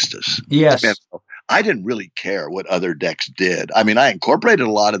that priestess. Yes. And so I didn't really care what other decks did. I mean, I incorporated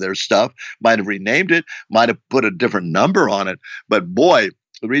a lot of their stuff, might have renamed it, might have put a different number on it. But boy,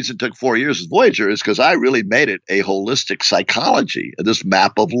 the reason it took 4 years with Voyager is because I really made it a holistic psychology, this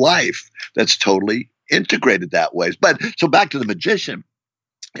map of life that's totally integrated that way. But so back to the magician.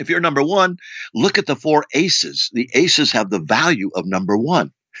 If you're number one, look at the four aces. The aces have the value of number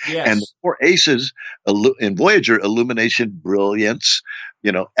one. Yes. And the four aces in Voyager, illumination, brilliance,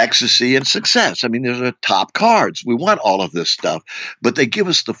 ecstasy, and success. I mean, those are top cards. We want all of this stuff, but they give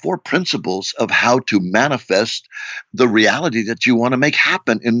us the four principles of how to manifest the reality that you want to make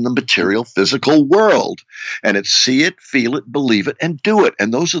happen in the material, physical world. And it's see it, feel it, believe it, and do it.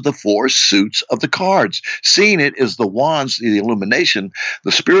 And those are the four suits of the cards. Seeing it is the wands, the illumination,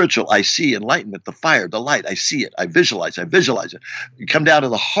 the spiritual. I see enlightenment, the fire, the light. I see it. I visualize it. You come down to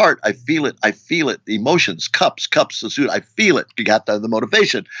the heart. I feel it. The emotions, cups, the suit. I feel it. You got the motivation.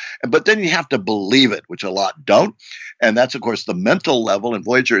 But then you have to believe it, which a lot don't. And that's, of course, the mental level. In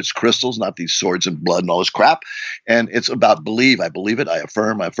Voyager, it's crystals, not these swords and blood and all this crap. And it's about believe. I believe it. I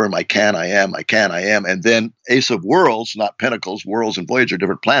affirm, I can, I am. And then Ace of Worlds, not Pentacles, Worlds and Voyager,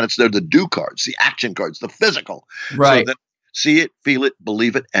 different planets. They're the do cards, the action cards, the physical. Right. So then see it, feel it,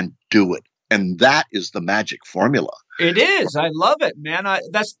 believe it, and do it. And that is the magic formula. It is. I love it, man.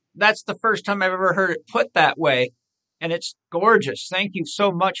 That's the first time I've ever heard it put that way. And it's gorgeous. Thank you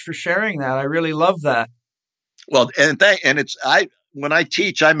so much for sharing that. I really love that. Well, and it's when I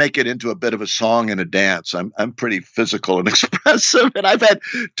teach, I make it into a bit of a song and a dance. I'm pretty physical and expressive, and I've had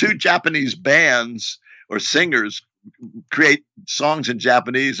 2 Japanese bands or singers create songs in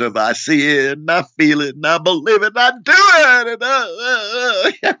Japanese of "I see it, and I feel it, and I believe it, and I do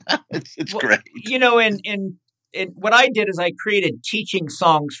it." And, it's great. In what I did is I created teaching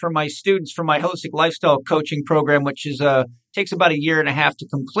songs for my students for my holistic lifestyle coaching program, which is takes about 1.5 years to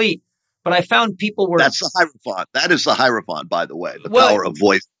complete. But I found people were... That's the Hierophant. That is the Hierophant, by the way, the Power of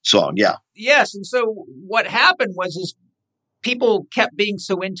Voice song. Yeah. Yes. And so what happened was people kept being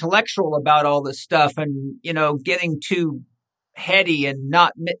so intellectual about all this stuff and, getting too heady and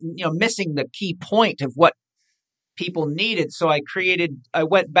not, missing the key point of what people needed. So I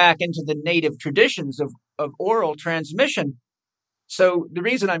went back into the native traditions of oral transmission. So the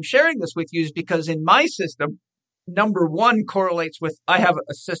reason I'm sharing this with you is because in my system, number 1 correlates with, I have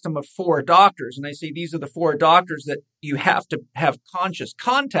a system of 4 doctors, and I say these are the 4 doctors that you have to have conscious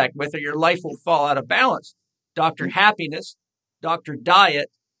contact with or your life will fall out of balance. Dr. Happiness, Dr. Diet,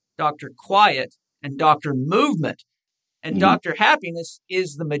 Dr. Quiet, and Dr. Movement. And Dr. Happiness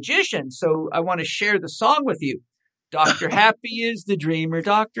is the magician. So I want to share the song with you. Dr. Happy is the dreamer.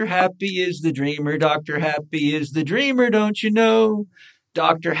 Dr. Happy is the dreamer. Dr. Happy is the dreamer, don't you know?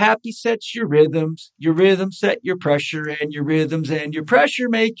 Dr. Happy sets your rhythms set your pressure, and your rhythms and your pressure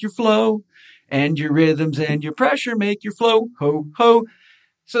make your flow, and your rhythms and your pressure make your flow. Ho, ho.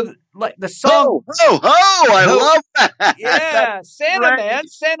 So like the song. Ho, ho, ho. I love that. Yeah. Santa, man.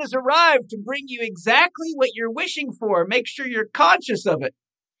 Santa's arrived to bring you exactly what you're wishing for. Make sure you're conscious of it.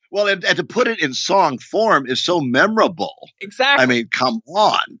 Well, and to put it in song form is so memorable. Exactly. I mean, come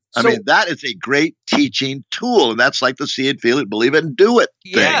on. That is a great teaching tool. And that's like the see it, feel it, believe it, and do it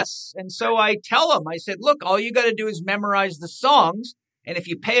thing. Yes. And so I tell them, I said, look, all you got to do is memorize the songs. And if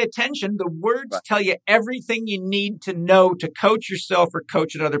you pay attention, the words tell you everything you need to know to coach yourself or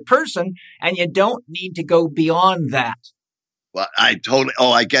coach another person. And you don't need to go beyond that. Well, I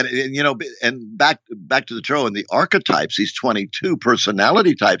get it. And back to the tarot and the archetypes, these 22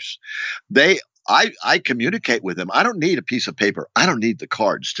 personality types, I communicate with them. I don't need a piece of paper. I don't need the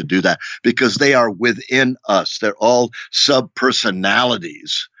cards to do that because they are within us. They're all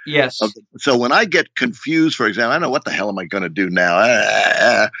sub-personalities. Yes. So when I get confused, for example, I know what the hell am I going to do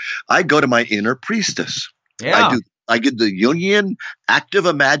now? I go to my inner priestess. Yeah. I get the Jungian active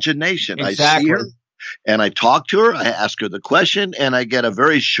imagination. Exactly. I see her. And I talk to her, I ask her the question, and I get a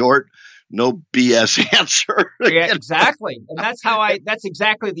very short, no BS answer. Yeah, exactly. And that's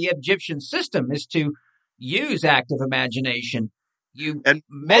exactly the Egyptian system is to use active imagination. You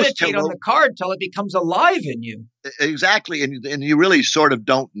meditate on the card till it becomes alive in you. Exactly. And you really sort of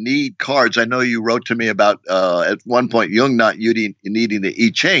don't need cards. I know you wrote to me about at one point Jung not needing the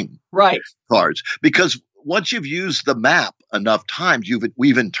I Ching cards because once you've used the map enough times,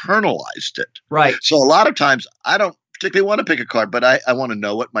 we've internalized it. Right. So a lot of times I don't particularly want to pick a card, but I want to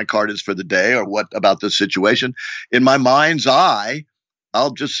know what my card is for the day or what about this situation. In my mind's eye,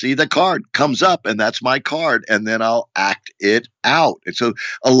 I'll just see the card comes up and that's my card and then I'll act it out. And so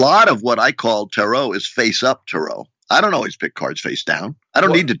a lot of what I call tarot is face up tarot. I don't always pick cards face down. I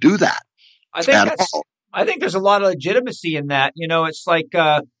don't need to do that. I think there's a lot of legitimacy in that. It's like,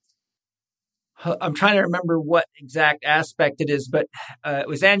 I'm trying to remember what exact aspect it is, but it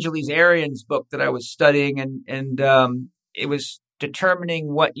was Angeles Arian's book that I was studying, and it was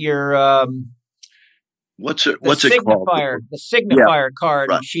determining what your what's it called? The signifier card.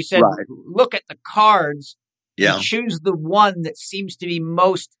 Right. And she said, look at the cards and choose the one that seems to be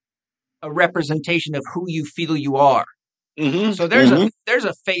most a representation of who you feel you are. Mm-hmm. So there's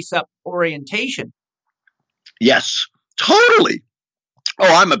a face up orientation. Yes, totally.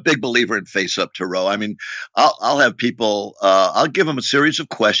 Oh, I'm a big believer in face up tarot. I mean, I'll have people, I'll give them a series of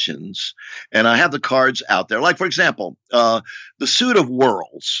questions and I have the cards out there. Like, for example, the suit of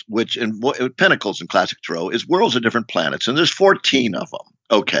worlds, which in Pentacles in classic tarot is worlds of different planets. And there's 14 of them.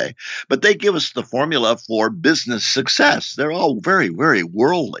 Okay. But they give us the formula for business success. They're all very, very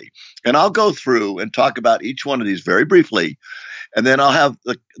worldly. And I'll go through and talk about each one of these very briefly. And then I'll have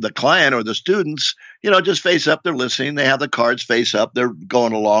the client or the students, just face up. They're listening. They have the cards face up. They're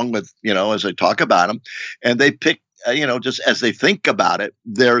going along with, as I talk about them. And they pick, just as they think about it,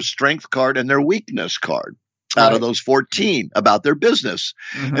 their strength card and their weakness card out of those 14 about their business.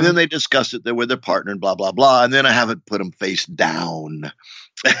 Mm-hmm. And then they discuss it with their partner and blah, blah, blah. And then I haven't put them face down.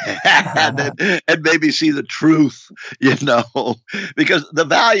 and maybe see the truth, because the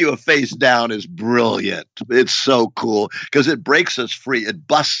value of face down is brilliant. It's so cool because it breaks us free. It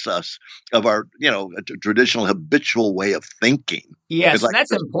busts us of our, traditional habitual way of thinking. Yes, and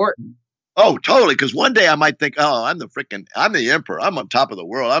that's important. Oh, totally. Because one day I might think, oh, I'm the emperor. I'm on top of the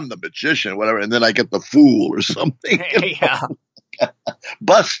world. I'm the magician, whatever. And then I get the fool or something. Yeah.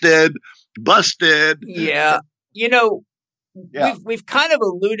 Busted. Yeah. Yeah. We've kind of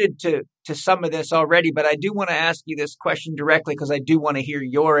alluded to some of this already, but I do want to ask you this question directly because I do want to hear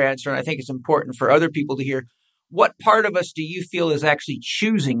your answer. And I think it's important for other people to hear. What part of us do you feel is actually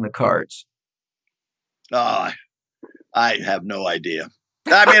choosing the cards? I have no idea.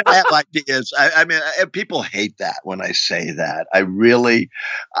 I mean, I have ideas. I mean, people hate that when I say that. I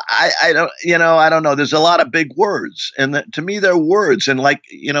don't know. There's a lot of big words, and to me, they're words. And like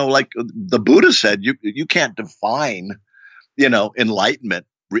the Buddha said, you can't define, enlightenment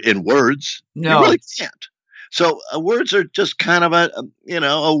in words. No. You really can't. So words are just kind of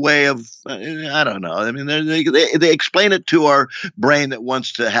a way of, I don't know. I mean, they explain it to our brain that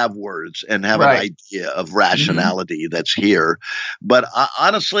wants to have words and have an idea of rationality that's here. But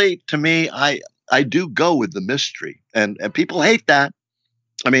honestly, to me, I do go with the mystery, and people hate that.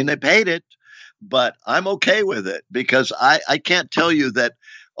 I mean, they hate it, but I'm okay with it because I can't tell you that.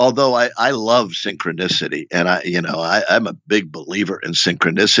 Although I love synchronicity, and I'm a big believer in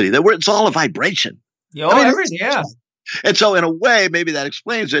synchronicity, that it's all a vibration. Everything, yeah. And so in a way, maybe that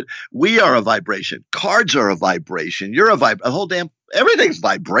explains it. We are a vibration. Cards are a vibration. You're everything's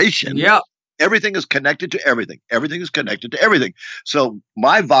vibration. Yeah. Everything is connected to everything. Everything is connected to everything. So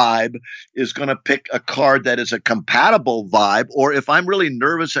my vibe is going to pick a card that is a compatible vibe. Or if I'm really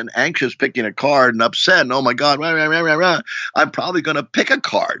nervous and anxious picking a card and upset, and oh my God, I'm probably going to pick a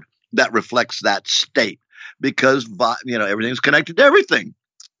card that reflects that state because, everything's connected to everything.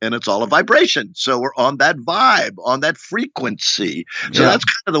 And it's all a vibration. So we're on that vibe, on that frequency. So that's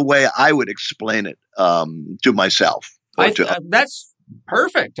kind of the way I would explain it to myself. That's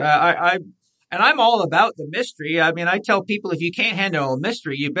perfect. And I'm all about the mystery. I mean, I tell people if you can't handle a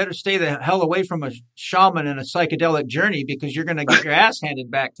mystery, you better stay the hell away from a shaman and a psychedelic journey because you're going to get your ass handed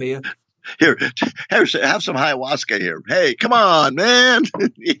back to you. Here, have some ayahuasca here. Hey, come on, man.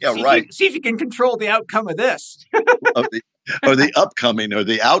 See if you can control the outcome of this. or the upcoming or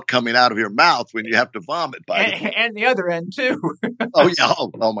the outcoming out of your mouth when you have to vomit. And the other end, too. Oh, yeah.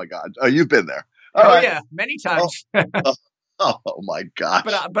 Oh, my God. Oh, you've been there. Yeah. Many times. Oh, my God.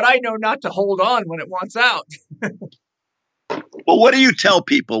 But I know not to hold on when it wants out. Well, what do you tell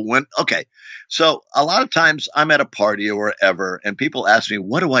people okay. So a lot of times I'm at a party or wherever and people ask me,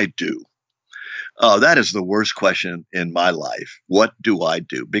 what do I do? Oh, that is the worst question in my life. What do I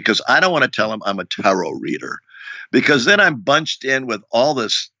do? Because I don't want to tell them I'm a tarot reader. Because then I'm bunched in with all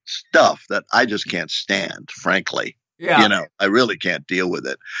this stuff that I just can't stand, frankly. Yeah. I really can't deal with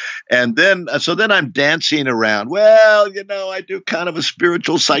it. And then I'm dancing around. Well, I do kind of a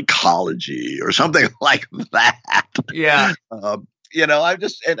spiritual psychology or something like that. Yeah. I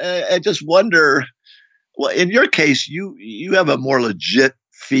just wonder, well, in your case, you have a more legit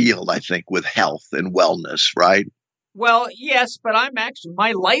field, I think, with health and wellness, right? Well, yes, but I'm actually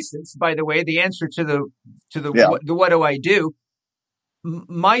my license, by the way, the answer to the what do I do?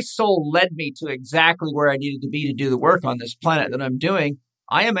 My soul led me to exactly where I needed to be to do the work on this planet that I'm doing.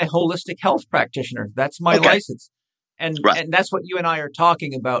 I am a holistic health practitioner. That's my license. And that's what you and I are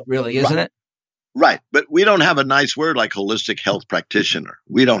talking about, really, isn't it? Right. But we don't have a nice word like holistic health practitioner.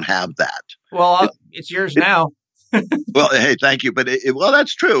 We don't have that. Well, it's yours now. Well, hey, thank you. But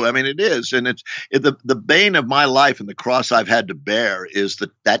that's true. I mean, it is. And the bane of my life and the cross I've had to bear is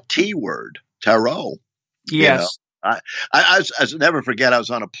that T word, tarot. Yes. I never forget. I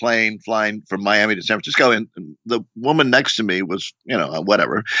was on a plane flying from Miami to San Francisco, and the woman next to me was,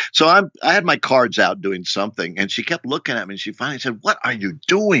 whatever. So I had my cards out doing something, and she kept looking at me. And she finally said, "What are you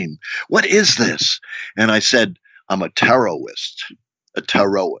doing? What is this?" And I said, "I'm a tarotist, a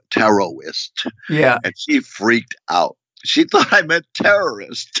tarotist." Yeah. And she freaked out. She thought I meant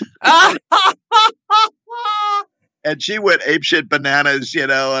terrorist. And she went apeshit bananas,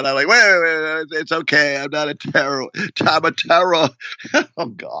 and I'm like, wait, it's okay. I'm not a tarot. I'm a tarot. Oh,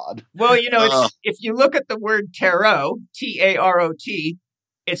 God. Well, if you look at the word tarot, Tarot,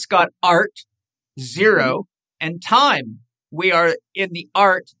 it's got art, zero, and time. We are in the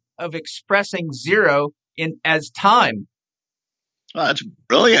art of expressing zero as time. Oh, that's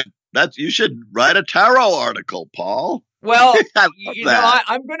brilliant. You should write a tarot article, Paul. Well,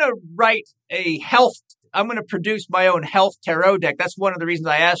 I'm going to write I'm going to produce my own health tarot deck. That's one of the reasons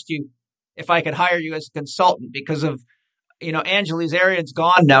I asked you if I could hire you as a consultant because of, Angela Zarian's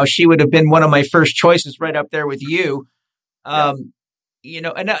gone now. She would have been one of my first choices right up there with you. Actually,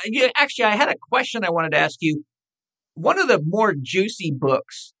 I had a question I wanted to ask you. One of the more juicy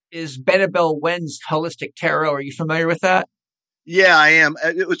books is Benebell Wen's Holistic Tarot. Are you familiar with that? Yeah, I am.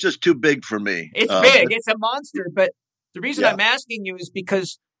 It was just too big for me. It's big. It's a monster. But the reason Yeah. I'm asking you is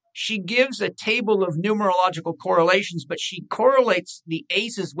because she gives a table of numerological correlations, but she correlates the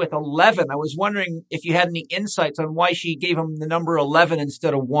aces with 11. I was wondering if you had any insights on why she gave him the number 11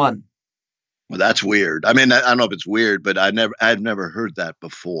 instead of 1. Well, that's weird. I mean, I don't know if it's weird, but I've never heard that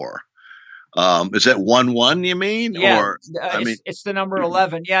before. Is that 1-1, you mean? Yeah, Or it's the number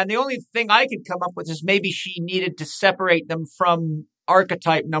 11. Yeah, and the only thing I could come up with is maybe she needed to separate them from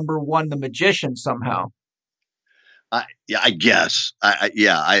archetype number 1, the magician, somehow. I guess.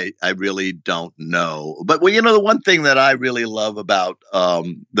 I really don't know. But, well, the one thing that I really love about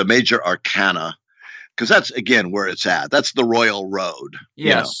the major arcana, because that's, again, where it's at. That's the royal road.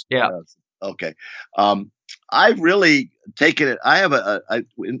 Yes. Yeah. Okay. I've really taken it. I have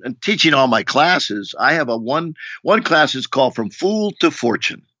in teaching all my classes, I have one class is called From Fool to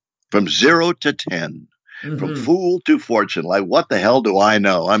Fortune, from 0 to 10. Mm-hmm. From fool to fortune. Like, what the hell do I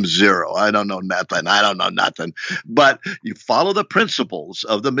know? I'm 0. I don't know nothing. But you follow the principles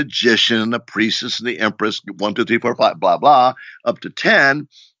of the magician, the priestess, and the empress, 1, 2, 3, 4, 5, blah, blah, up to 10.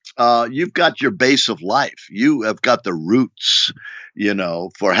 You've got your base of life. You have got the roots,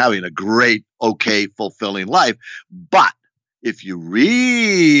 for having a great, okay, fulfilling life. But if you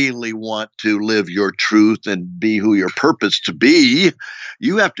really want to live your truth and be who you're purposed to be,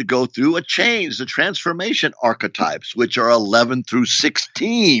 you have to go through a change, the transformation archetypes, which are 11 through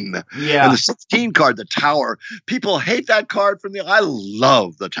 16. Yeah. And the 16 card, the Tower, people hate that card I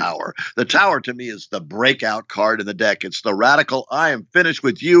love the Tower. The Tower to me is the breakout card in the deck. It's the radical, I am finished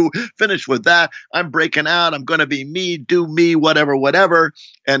with you, finished with that. I'm breaking out. I'm going to be me, do me, whatever.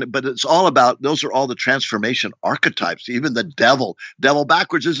 But it's all about, those are all the transformation archetypes. Even the devil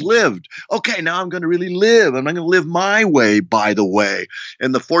backwards is lived. Okay, now I'm going to really live. I'm going to live my way, by the way.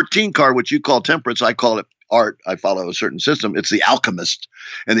 And the 14 card, which you call temperance, I call it art. I follow a certain system. It's the alchemist.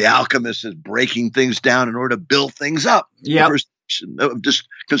 And the alchemist is breaking things down in order to build things up. Yeah. Just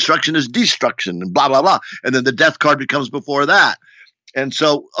construction is destruction and blah, blah, blah. And then the death card becomes before that. And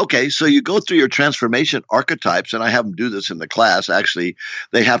so, okay, so you go through your transformation archetypes, and I have them do this in the class. Actually,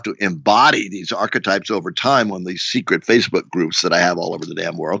 they have to embody these archetypes over time on these secret Facebook groups that I have all over the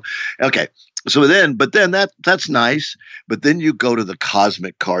damn world. Okay, so then that's nice. But then you go to the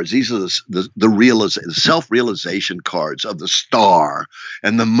cosmic cards. These are the self-realization cards of the star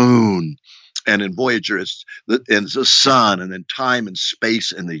and the moon. And in Voyager, it's the sun, and then time and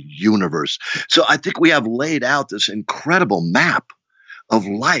space and the universe. So I think we have laid out this incredible map of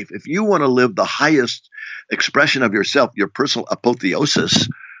life. If you want to live the highest expression of yourself, your personal apotheosis,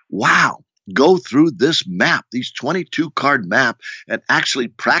 wow, go through this map, these 22 card map, and actually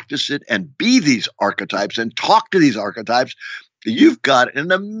practice it and be these archetypes and talk to these archetypes. You've got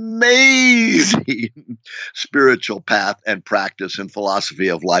an amazing spiritual path and practice and philosophy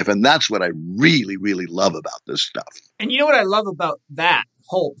of life. And that's what I really, really love about this stuff. And you know what I love about that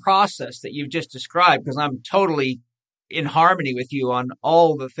whole process that you've just described, because I'm totally in harmony with you on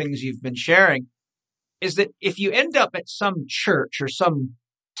all the things you've been sharing, is that if you end up at some church or some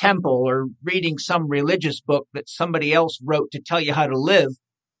temple or reading some religious book that somebody else wrote to tell you how to live,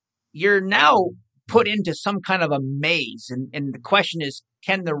 you're now put into some kind of a maze. And the question is,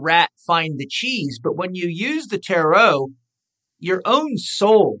 can the rat find the cheese? But when you use the tarot, your own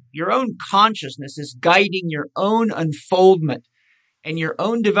soul, your own consciousness is guiding your own unfoldment and your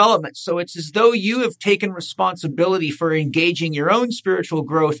own development. So it's as though you have taken responsibility for engaging your own spiritual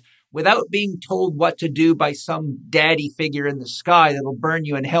growth without being told what to do by some daddy figure in the sky that'll burn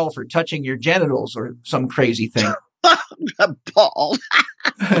you in hell for touching your genitals or some crazy thing. Paul.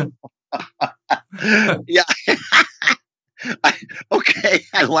 Yeah. Okay.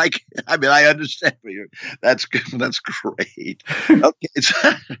 I understand. That's good. That's great. Okay.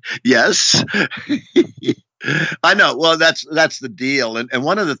 Yes. I know. Well, that's the deal. And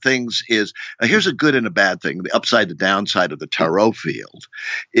one of the things is, here's a good and a bad thing. The upside, the downside of the tarot field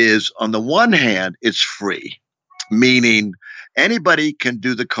is, on the one hand, it's free, meaning anybody can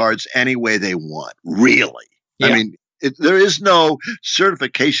do the cards any way they want, really. Yeah. I mean, there is no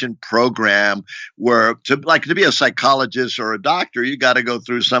certification program where to be a psychologist or a doctor, you got to go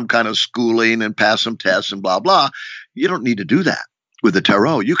through some kind of schooling and pass some tests and blah, blah. You don't need to do that. With the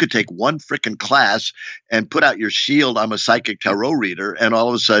tarot, you could take one freaking class and put out your shield, I'm a psychic tarot reader, and all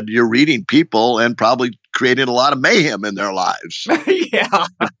of a sudden you're reading people and probably creating a lot of mayhem in their lives. Yeah.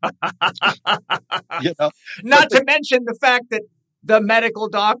 Not to mention the fact that the medical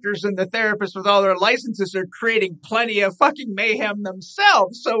doctors and the therapists with all their licenses are creating plenty of fucking mayhem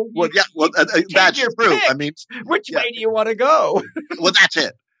themselves. So that's true. I mean, which way do you want to go? Well, that's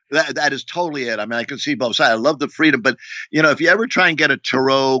it. That is totally it. I mean, I can see both sides. I love the freedom, but if you ever try and get a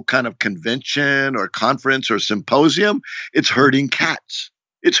Tarot kind of convention or conference or symposium, it's herding cats.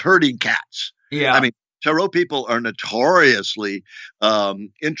 It's herding cats. Yeah. I mean, Tarot people are notoriously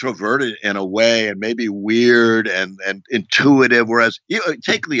introverted in a way, and maybe weird and intuitive. Whereas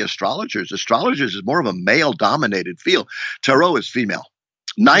take the astrologers. Astrologers is more of a male-dominated field. Tarot is female.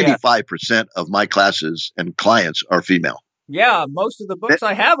 95% of my classes and clients are female. Yeah, most of the books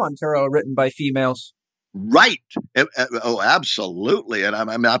I have on tarot are written by females. Right. Oh, absolutely. And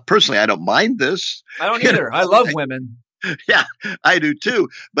I mean, personally, I don't mind this. I don't either. I love women. Yeah, I do too.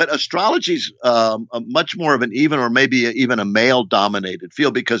 But astrology's much more of an even or maybe even a male-dominated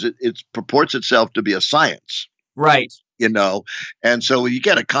field because it purports itself to be a science. Right. And so you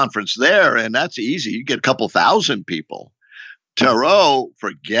get a conference there, and that's easy. You get a couple thousand people. Tarot,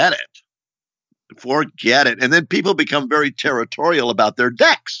 forget it. Forget it. And then people become very territorial about their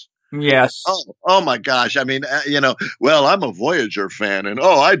decks. Yes. Oh my gosh. I mean, well, I'm a Voyager fan, and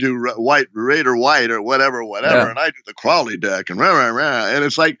I do Raider White or whatever, Yeah. and I do the Crowley deck and rah, rah, rah. And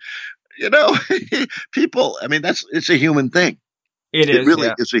it's like, people, I mean, it's a human thing. It is. It really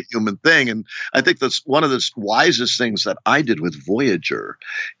yeah. is a human thing. And I think that's one of the wisest things that I did with Voyager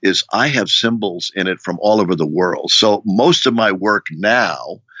is I have symbols in it from all over the world. So most of my work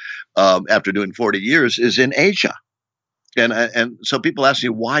now, after doing 40 years, is in Asia. And so people ask me,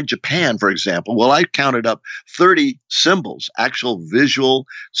 why Japan, for example? Well, I counted up 30 symbols, actual visual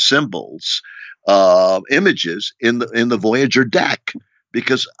symbols, images in the Voyager deck.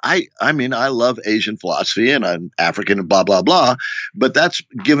 Because I mean, I love Asian philosophy and I'm African and blah, blah, blah. But that's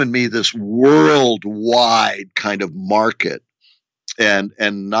given me this worldwide kind of market and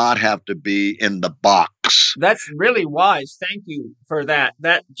not have to be in the box. That's really wise. Thank you for that.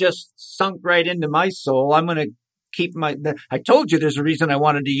 That just sunk right into my soul. I'm going to keep I told you there's a reason I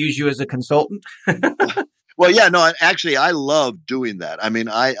wanted to use you as a consultant. Well, yeah, no, actually, I love doing that. I mean,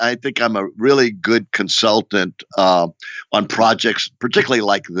 I think I'm a really good consultant on projects, particularly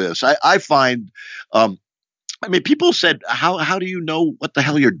like this. I find, I mean, people said, how do you know what the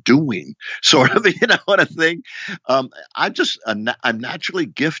hell you're doing? Sort of, what a thing. I'm naturally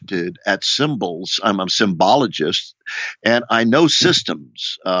gifted at symbols. I'm a symbologist, and I know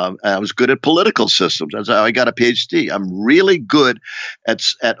systems. I was good at political systems. That's how I got a PhD. I'm really good at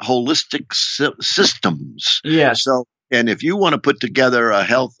holistic systems. Yes. So, and if you want to put together a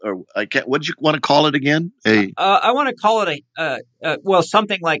health, or what did you want to call it again? I want to call it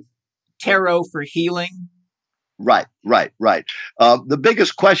something like tarot for healing. Right. The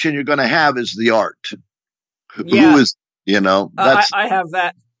biggest question you're going to have is the art. Yeah. Who is, that's. I have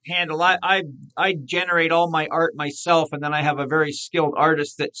that handle. I generate all my art myself, and then I have a very skilled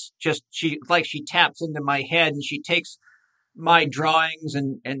artist that's she taps into my head and she takes my drawings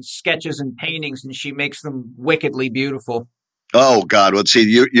and sketches and paintings and she makes them wickedly beautiful. Oh God! Well,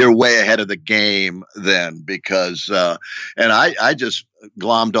 see, you're way ahead of the game then, because and I just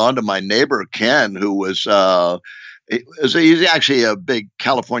glommed onto my neighbor Ken, who was he's actually a big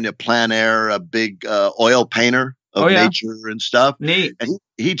California plein air, a big oil painter of nature and stuff. Neat. And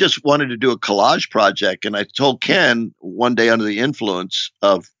he just wanted to do a collage project, and I told Ken one day under the influence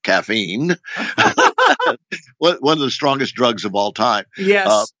of caffeine, one of the strongest drugs of all time.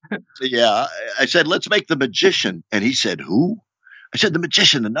 Yes. Yeah. I said, let's make The Magician. And he said, who? I said, The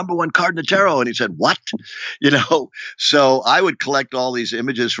Magician, the number one card in the tarot. And he said, what? So I would collect all these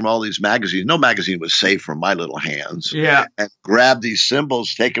images from all these magazines. No magazine was safe from my little hands. Yeah. And grab these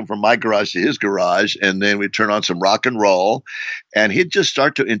symbols, take them from my garage to his garage. And then we'd turn on some rock and roll. And he'd just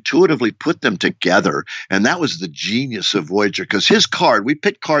start to intuitively put them together. And that was the genius of Voyager, because his card, we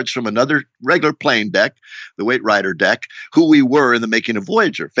picked cards from another regular playing deck, the Waite Rider deck, who we were in the making of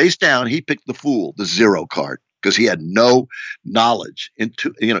Voyager. Face down, he picked the Fool, the zero card, because he had no knowledge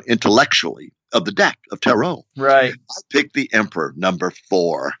intellectually of the deck of tarot. Right. I picked the Emperor, number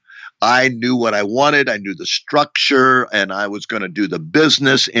 4. I knew what I wanted. I knew the structure, and I was going to do the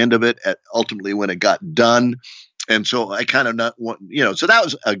business end of it ultimately when it got done. And so I kind of so that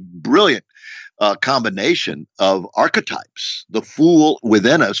was a brilliant combination of archetypes. The Fool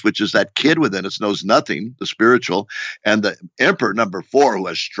within us, which is that kid within us, knows nothing, the spiritual, and the Emperor, number 4, who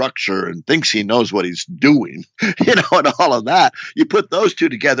has structure and thinks he knows what he's doing, and all of that. You put those two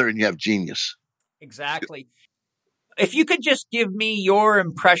together and you have genius. Exactly. If you could just give me your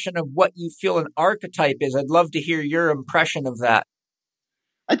impression of what you feel an archetype is, I'd love to hear your impression of that.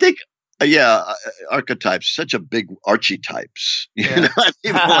 I think, archetypes, such a big archetypes, Yeah.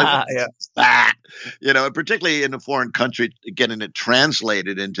 that, particularly in a foreign country, getting it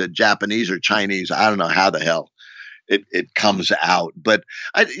translated into Japanese or Chinese. I don't know how the hell it comes out. But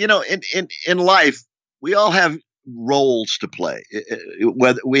in life, we all have roles to play.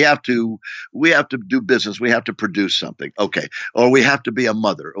 Whether we have to do business, we have to produce something, okay, or we have to be a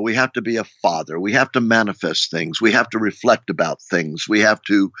mother, or we have to be a father, we have to manifest things, we have to reflect about things, we have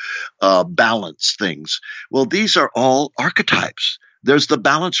to balance things. Well, these are all archetypes. There's the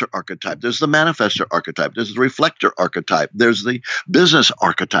balancer archetype. There's the manifestor archetype. There's the reflector archetype. There's the business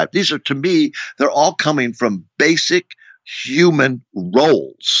archetype. These are, to me, they're all coming from basic human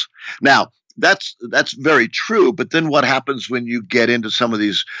roles. Now, that's very true. But then what happens when you get into some of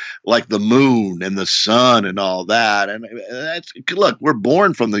these, like the moon and the sun and all that? And look, we're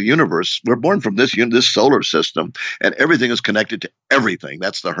born from the universe. We're born from this solar system, and everything is connected to everything.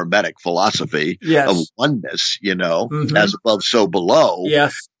 That's the Hermetic philosophy of oneness, as above, so below.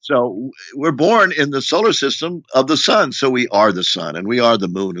 Yes. So we're born in the solar system of the sun. So we are the sun and we are the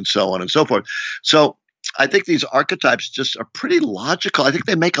moon and so on and so forth. So I think these archetypes just are pretty logical. I think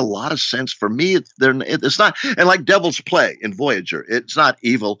they make a lot of sense for me. It's not, and like Devil's Play in Voyager, it's not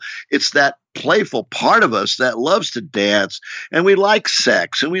evil. It's that playful part of us that loves to dance, and we like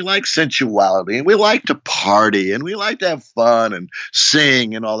sex, and we like sensuality, and we like to party, and we like to have fun and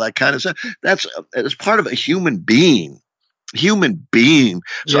sing and all that kind of stuff. It's part of a human being.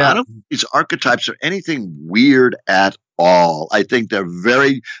 So I don't think these archetypes are anything weird at all. I think they're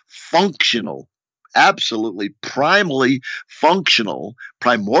very functional. Absolutely primordially functional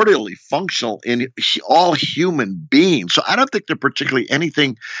in all human beings. So I don't think they're particularly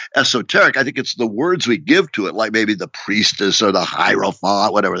anything esoteric. I think it's the words we give to it, like maybe the priestess or the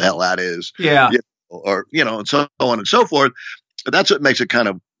hierophant, whatever the hell that is. Yeah. And so on and so forth. That's what makes it kind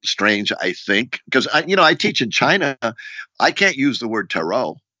of strange, I think, because I teach in China. I can't use the word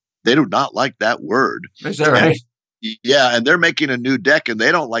tarot. They do not like that word. Is that right? Yeah, and they're making a new deck, and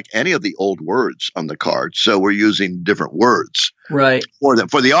they don't like any of the old words on the cards. So we're using different words, right, for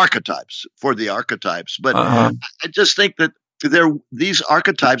the archetypes. But I just think that these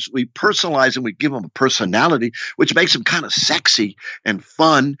archetypes, we personalize and we give them a personality, which makes them kind of sexy and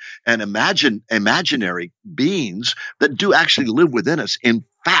fun and imaginary beings that do actually live within us. In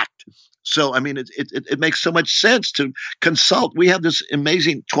fact. So, I mean, it makes so much sense to consult. We have this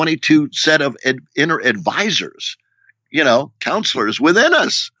amazing 22 set of inner advisors, counselors within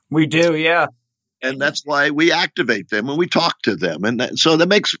us. We do, yeah. And that's why we activate them and we talk to them. And so that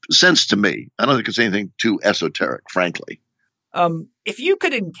makes sense to me. I don't think it's anything too esoteric, frankly. If you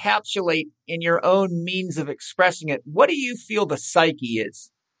could encapsulate in your own means of expressing it, what do you feel the psyche is?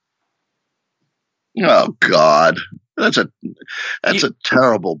 Oh, God. That's a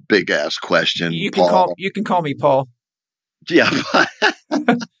terrible big ass question. You can call me Paul. Yeah.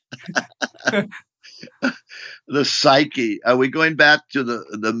 The psyche. Are we going back to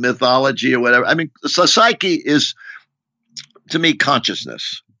the mythology or whatever? I mean, the psyche is, to me,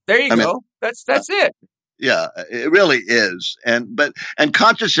 consciousness. There you go. That's it. Yeah, it really is. And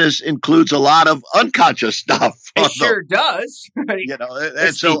consciousness includes a lot of unconscious stuff. It sure does.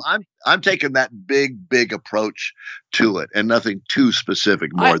 And so I'm taking that big approach to it, and nothing too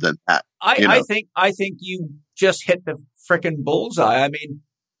specific more than that. I think you just hit the frickin' bullseye. I mean,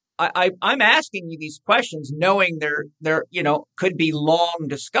 I'm asking you these questions knowing there could be long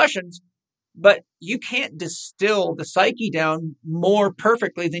discussions, but you can't distill the psyche down more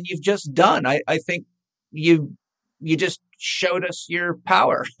perfectly than you've just done. I think you just showed us your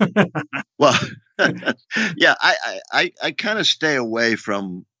power. Well, yeah, I kind of stay away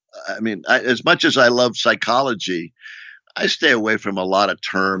from, as much as I love psychology, I stay away from a lot of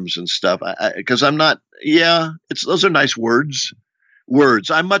terms and stuff because I'm not, those are nice words.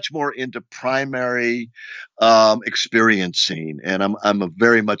 I'm much more into primary experiencing, and I'm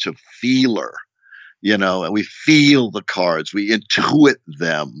very much a feeler. And we feel the cards, we intuit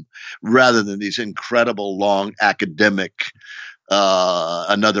them rather than these incredible long academic,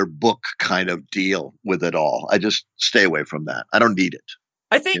 another book kind of deal with it all. I just stay away from that. I don't need it.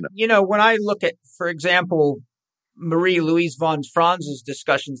 I think, when I look at, for example, Marie-Louise von Franz's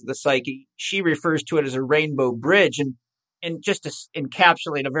discussions of the psyche, she refers to it as a rainbow bridge. And just to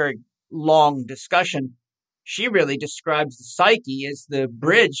encapsulate a very long discussion, she really describes the psyche as the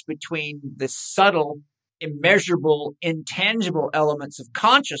bridge between the subtle, immeasurable, intangible elements of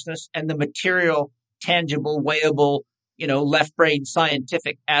consciousness and the material, tangible, weighable, left brain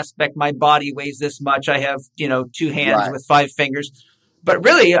scientific aspect. My body weighs this much. I have, 2 hands with 5 fingers. But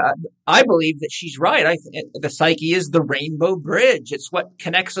really, I believe that she's right. The psyche is the rainbow bridge. It's what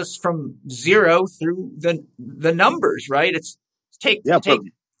connects us from 0 through the numbers, right? It's take 0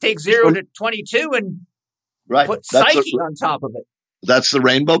 to 22 and put psyche on top of it. That's the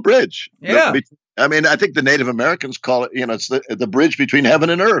rainbow bridge. Yeah. I mean, I think the Native Americans call it, it's the bridge between heaven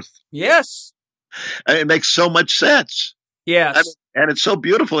and earth. Yes. And it makes so much sense. Yes. I mean, and it's so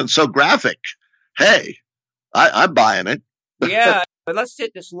beautiful and so graphic. Hey, I'm buying it. Yeah. But let's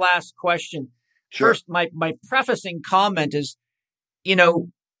hit this last question. Sure. First, my prefacing comment is,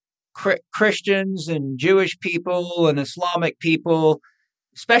 Christians and Jewish people and Islamic people,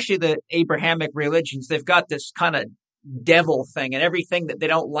 especially the Abrahamic religions, they've got this kind of devil thing, and everything that they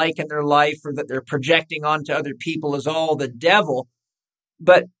don't like in their life or that they're projecting onto other people is all the devil.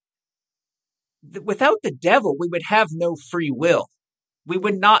 But without the devil, we would have no free will. We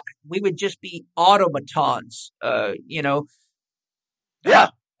would just be automatons, Yeah.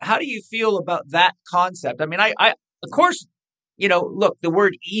 How do you feel about that concept? I mean, I of course, look, the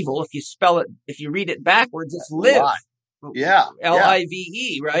word evil, if you read it backwards, it's live. Yeah. Live,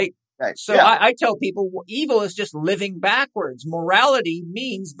 right? Right. So yeah. I tell people evil is just living backwards. Morality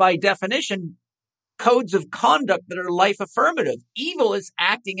means, by definition, codes of conduct that are life affirmative. Evil is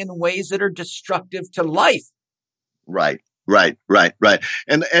acting in ways that are destructive to life. Right. And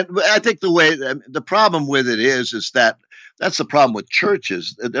I think the problem with it is that that's the problem with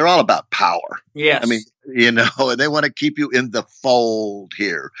churches. They're all about power. Yes. I mean, and they want to keep you in the fold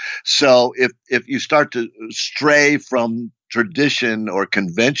here. So if you start to stray from tradition or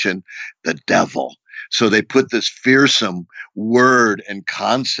convention, the devil. So they put this fearsome word and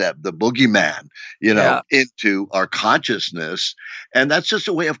concept, the boogeyman, into our consciousness. And that's just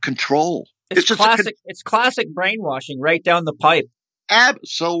a way of control. It's classic. It's classic brainwashing right down the pipe.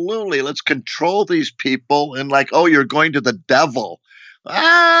 Absolutely. Let's control these people and you're going to the devil.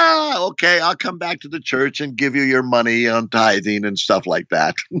 Okay, I'll come back to the church and give you your money on tithing and stuff like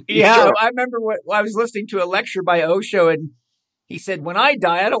that. Yeah, Sure. I remember I was listening to a lecture by Osho, and he said, when I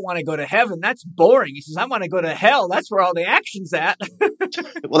die, I don't want to go to heaven. That's boring. He says, I want to go to hell. That's where all the action's at.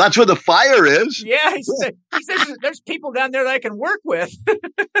 Well, that's where the fire is. Yeah, he says there's people down there that I can work with.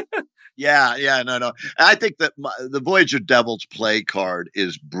 Yeah, no. I think that the Voyager Devil's play card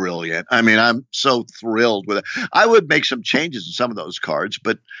is brilliant. I mean, I'm so thrilled with it. I would make some changes in some of those cards,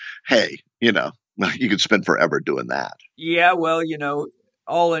 but hey, you could spend forever doing that. Yeah, well,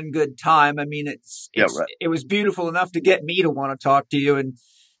 all in good time. I mean, it was beautiful enough to get me to want to talk to you and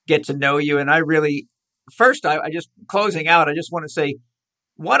get to know you. And I really, first, I just closing out, I just want to say,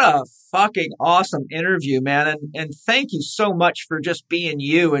 what a fucking awesome interview, man. And thank you so much for just being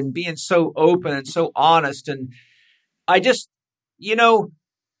you and being so open and so honest. And I just,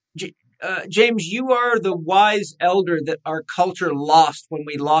 James, you are the wise elder that our culture lost when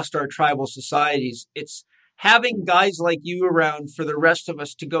we lost our tribal societies. It's having guys like you around for the rest of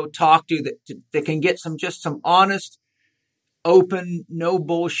us to go talk to that can get some honest, open, no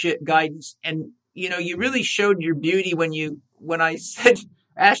bullshit guidance. And, you really showed your beauty when I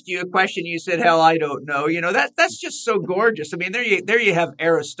asked you a question, you said, hell, I don't know. That's just so gorgeous. I mean, there you have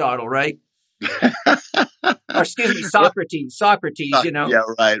Aristotle, right? Or excuse me, Socrates, Yeah,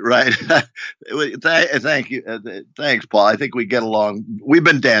 right. Thank you. Thanks, Paul. I think we get along. We've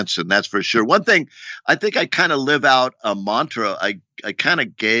been dancing, that's for sure. One thing, I think I kind of live out a mantra I kind of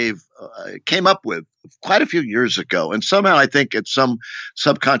came up with quite a few years ago. And somehow I think at some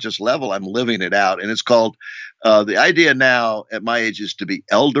subconscious level, I'm living it out. And it's called, the idea now at my age is to be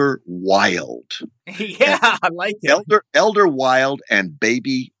elder wild. Yeah, I like it. Elder wild and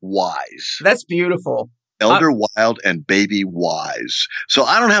baby wise. That's beautiful. Elder wild and baby wise. So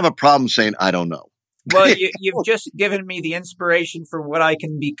I don't have a problem saying I don't know. Well, you've just given me the inspiration for what I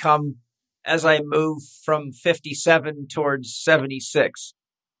can become as I move from 57 towards 76.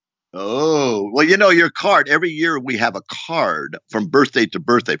 Oh, well, your card, every year we have a card from birthday to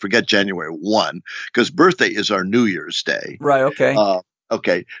birthday. Forget January 1, because birthday is our New Year's Day. Right. Okay.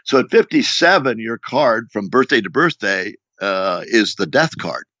 Okay. So at 57, your card from birthday to birthday is the death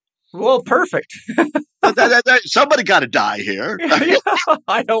card. Well, perfect. Somebody got to die here.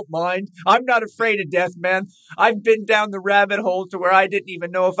 I don't mind. I'm not afraid of death, man. I've been down the rabbit hole to where I didn't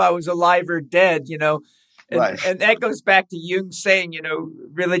even know if I was alive or dead, Right. And that goes back to Jung saying,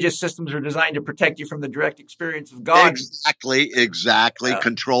 religious systems are designed to protect you from the direct experience of God. Exactly.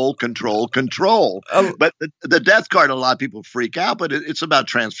 Control. But the death card, a lot of people freak out, but it's about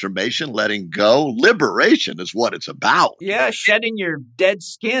transformation, letting go. Liberation is what it's about. Yeah, shedding your dead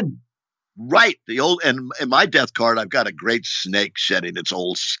skin. Right. And in my death card, I've got a great snake shedding its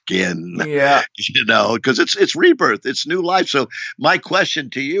old skin. Yeah. Because it's rebirth. It's new life. So my question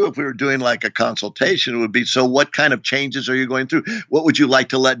to you, if we were doing like a consultation, would be, so what kind of changes are you going through? What would you like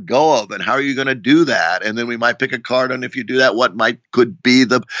to let go of? And how are you going to do that? And then we might pick a card on, if you do that, what could be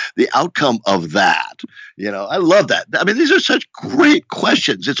the outcome of that? I love that. I mean, these are such great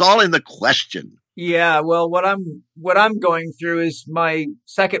questions. It's all in the question. Yeah, well, what I'm going through is my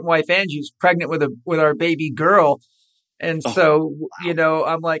second wife Angie's pregnant with our baby girl, and so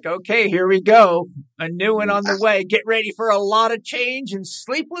I'm like, okay, here we go, a new one on the way. Get ready for a lot of change and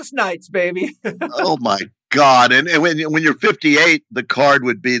sleepless nights, baby. Oh my God! And when you're 58, the card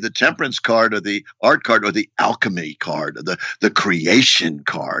would be the temperance card, or the art card, or the alchemy card, or the creation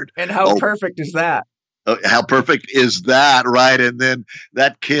card. And how perfect is that? How perfect is that, right? And then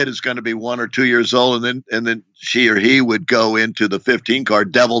that kid is going to be 1 or 2 years old, and then she or he would go into the 15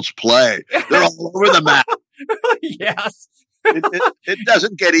 card, Devil's Play. They're all over the map. Yes. It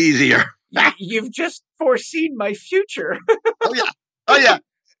doesn't get easier. You've just foreseen my future. Oh yeah.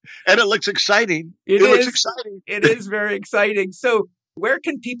 And it looks exciting. It looks exciting. It is very exciting. So where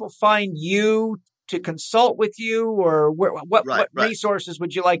can people find you to consult with you, or what resources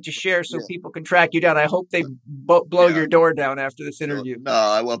would you like to share so people can track you down? I hope they blow your door down after this interview.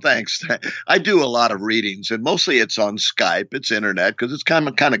 No, well, thanks. I do a lot of readings, and mostly it's on Skype. It's internet because it's kind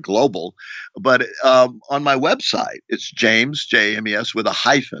of global. But on my website, it's James, James with a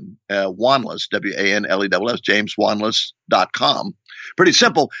hyphen, Wanless, WANLESS, JamesWanless.com. Pretty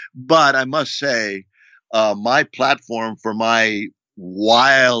simple, but I must say my platform for my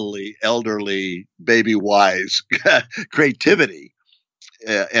wildly elderly, baby wise creativity,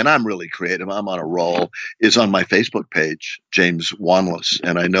 and I'm really creative, I'm on a roll, is on my Facebook page, James Wanless.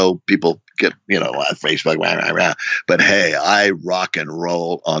 And I know people get, Facebook, but hey, I rock and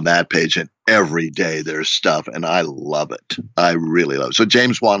roll on that page, and every day there's stuff, and I love it. I really love it. So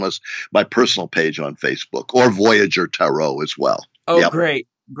James Wanless, my personal page on Facebook, or Voyager Tarot as well. Oh, yep. Great.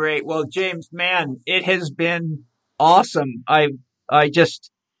 Well, James, man, it has been awesome. I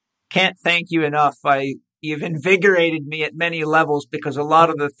just can't thank you enough. You've invigorated me at many levels, because a lot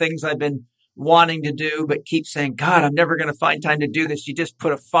of the things I've been wanting to do, but keep saying, God, I'm never going to find time to do this. You just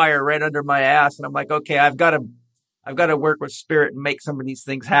put a fire right under my ass. And I'm like, okay, I've got to work with spirit and make some of these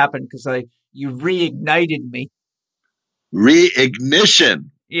things happen, because you reignited me.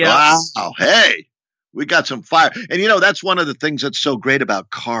 Reignition. Yeah. Wow. Hey. We got some fire. And, that's one of the things that's so great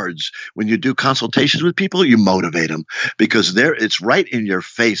about cards. When you do consultations with people, you motivate them, because it's right in your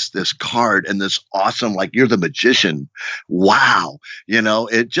face, this card, and this awesome, like you're the magician. Wow.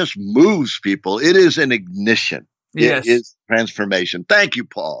 It just moves people. It is an ignition. Yes. It is transformation. Thank you,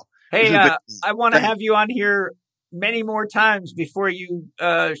 Paul. Hey, I want to have you on here many more times before you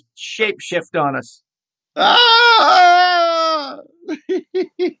shapeshift on us.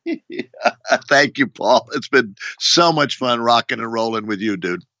 Thank you, Paul. It's been so much fun rocking and rolling with you,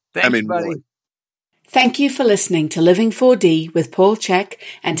 dude. Thanks, buddy. Really. Thank you for listening to Living 4D with Paul Chek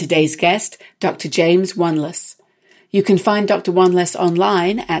and today's guest, Dr. James Wanless. You can find Dr. Wanless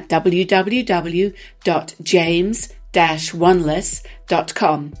online at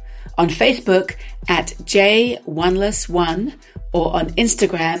www.james-wanless.com, on Facebook at jwanless1, or on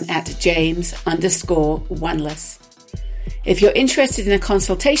Instagram at James_Wanless. If you're interested in a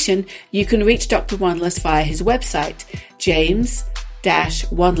consultation, you can reach Dr. Wanless via his website,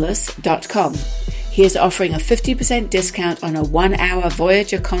 james-wanless.com. He is offering a 50% discount on a 1-hour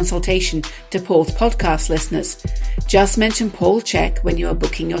Voyager consultation to Paul's podcast listeners. Just mention Paul Chek when you are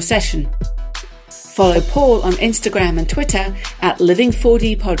booking your session. Follow Paul on Instagram and Twitter at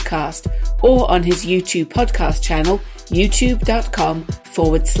Living4D Podcast, or on his YouTube podcast channel,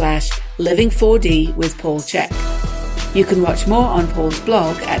 youtube.com/Living4D with Paul Chek. You can watch more on Paul's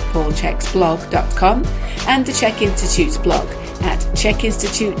blog at paulcheksblog.com, and the Chek Institute's blog at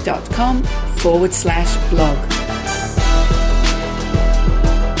chekinstitute.com/blog.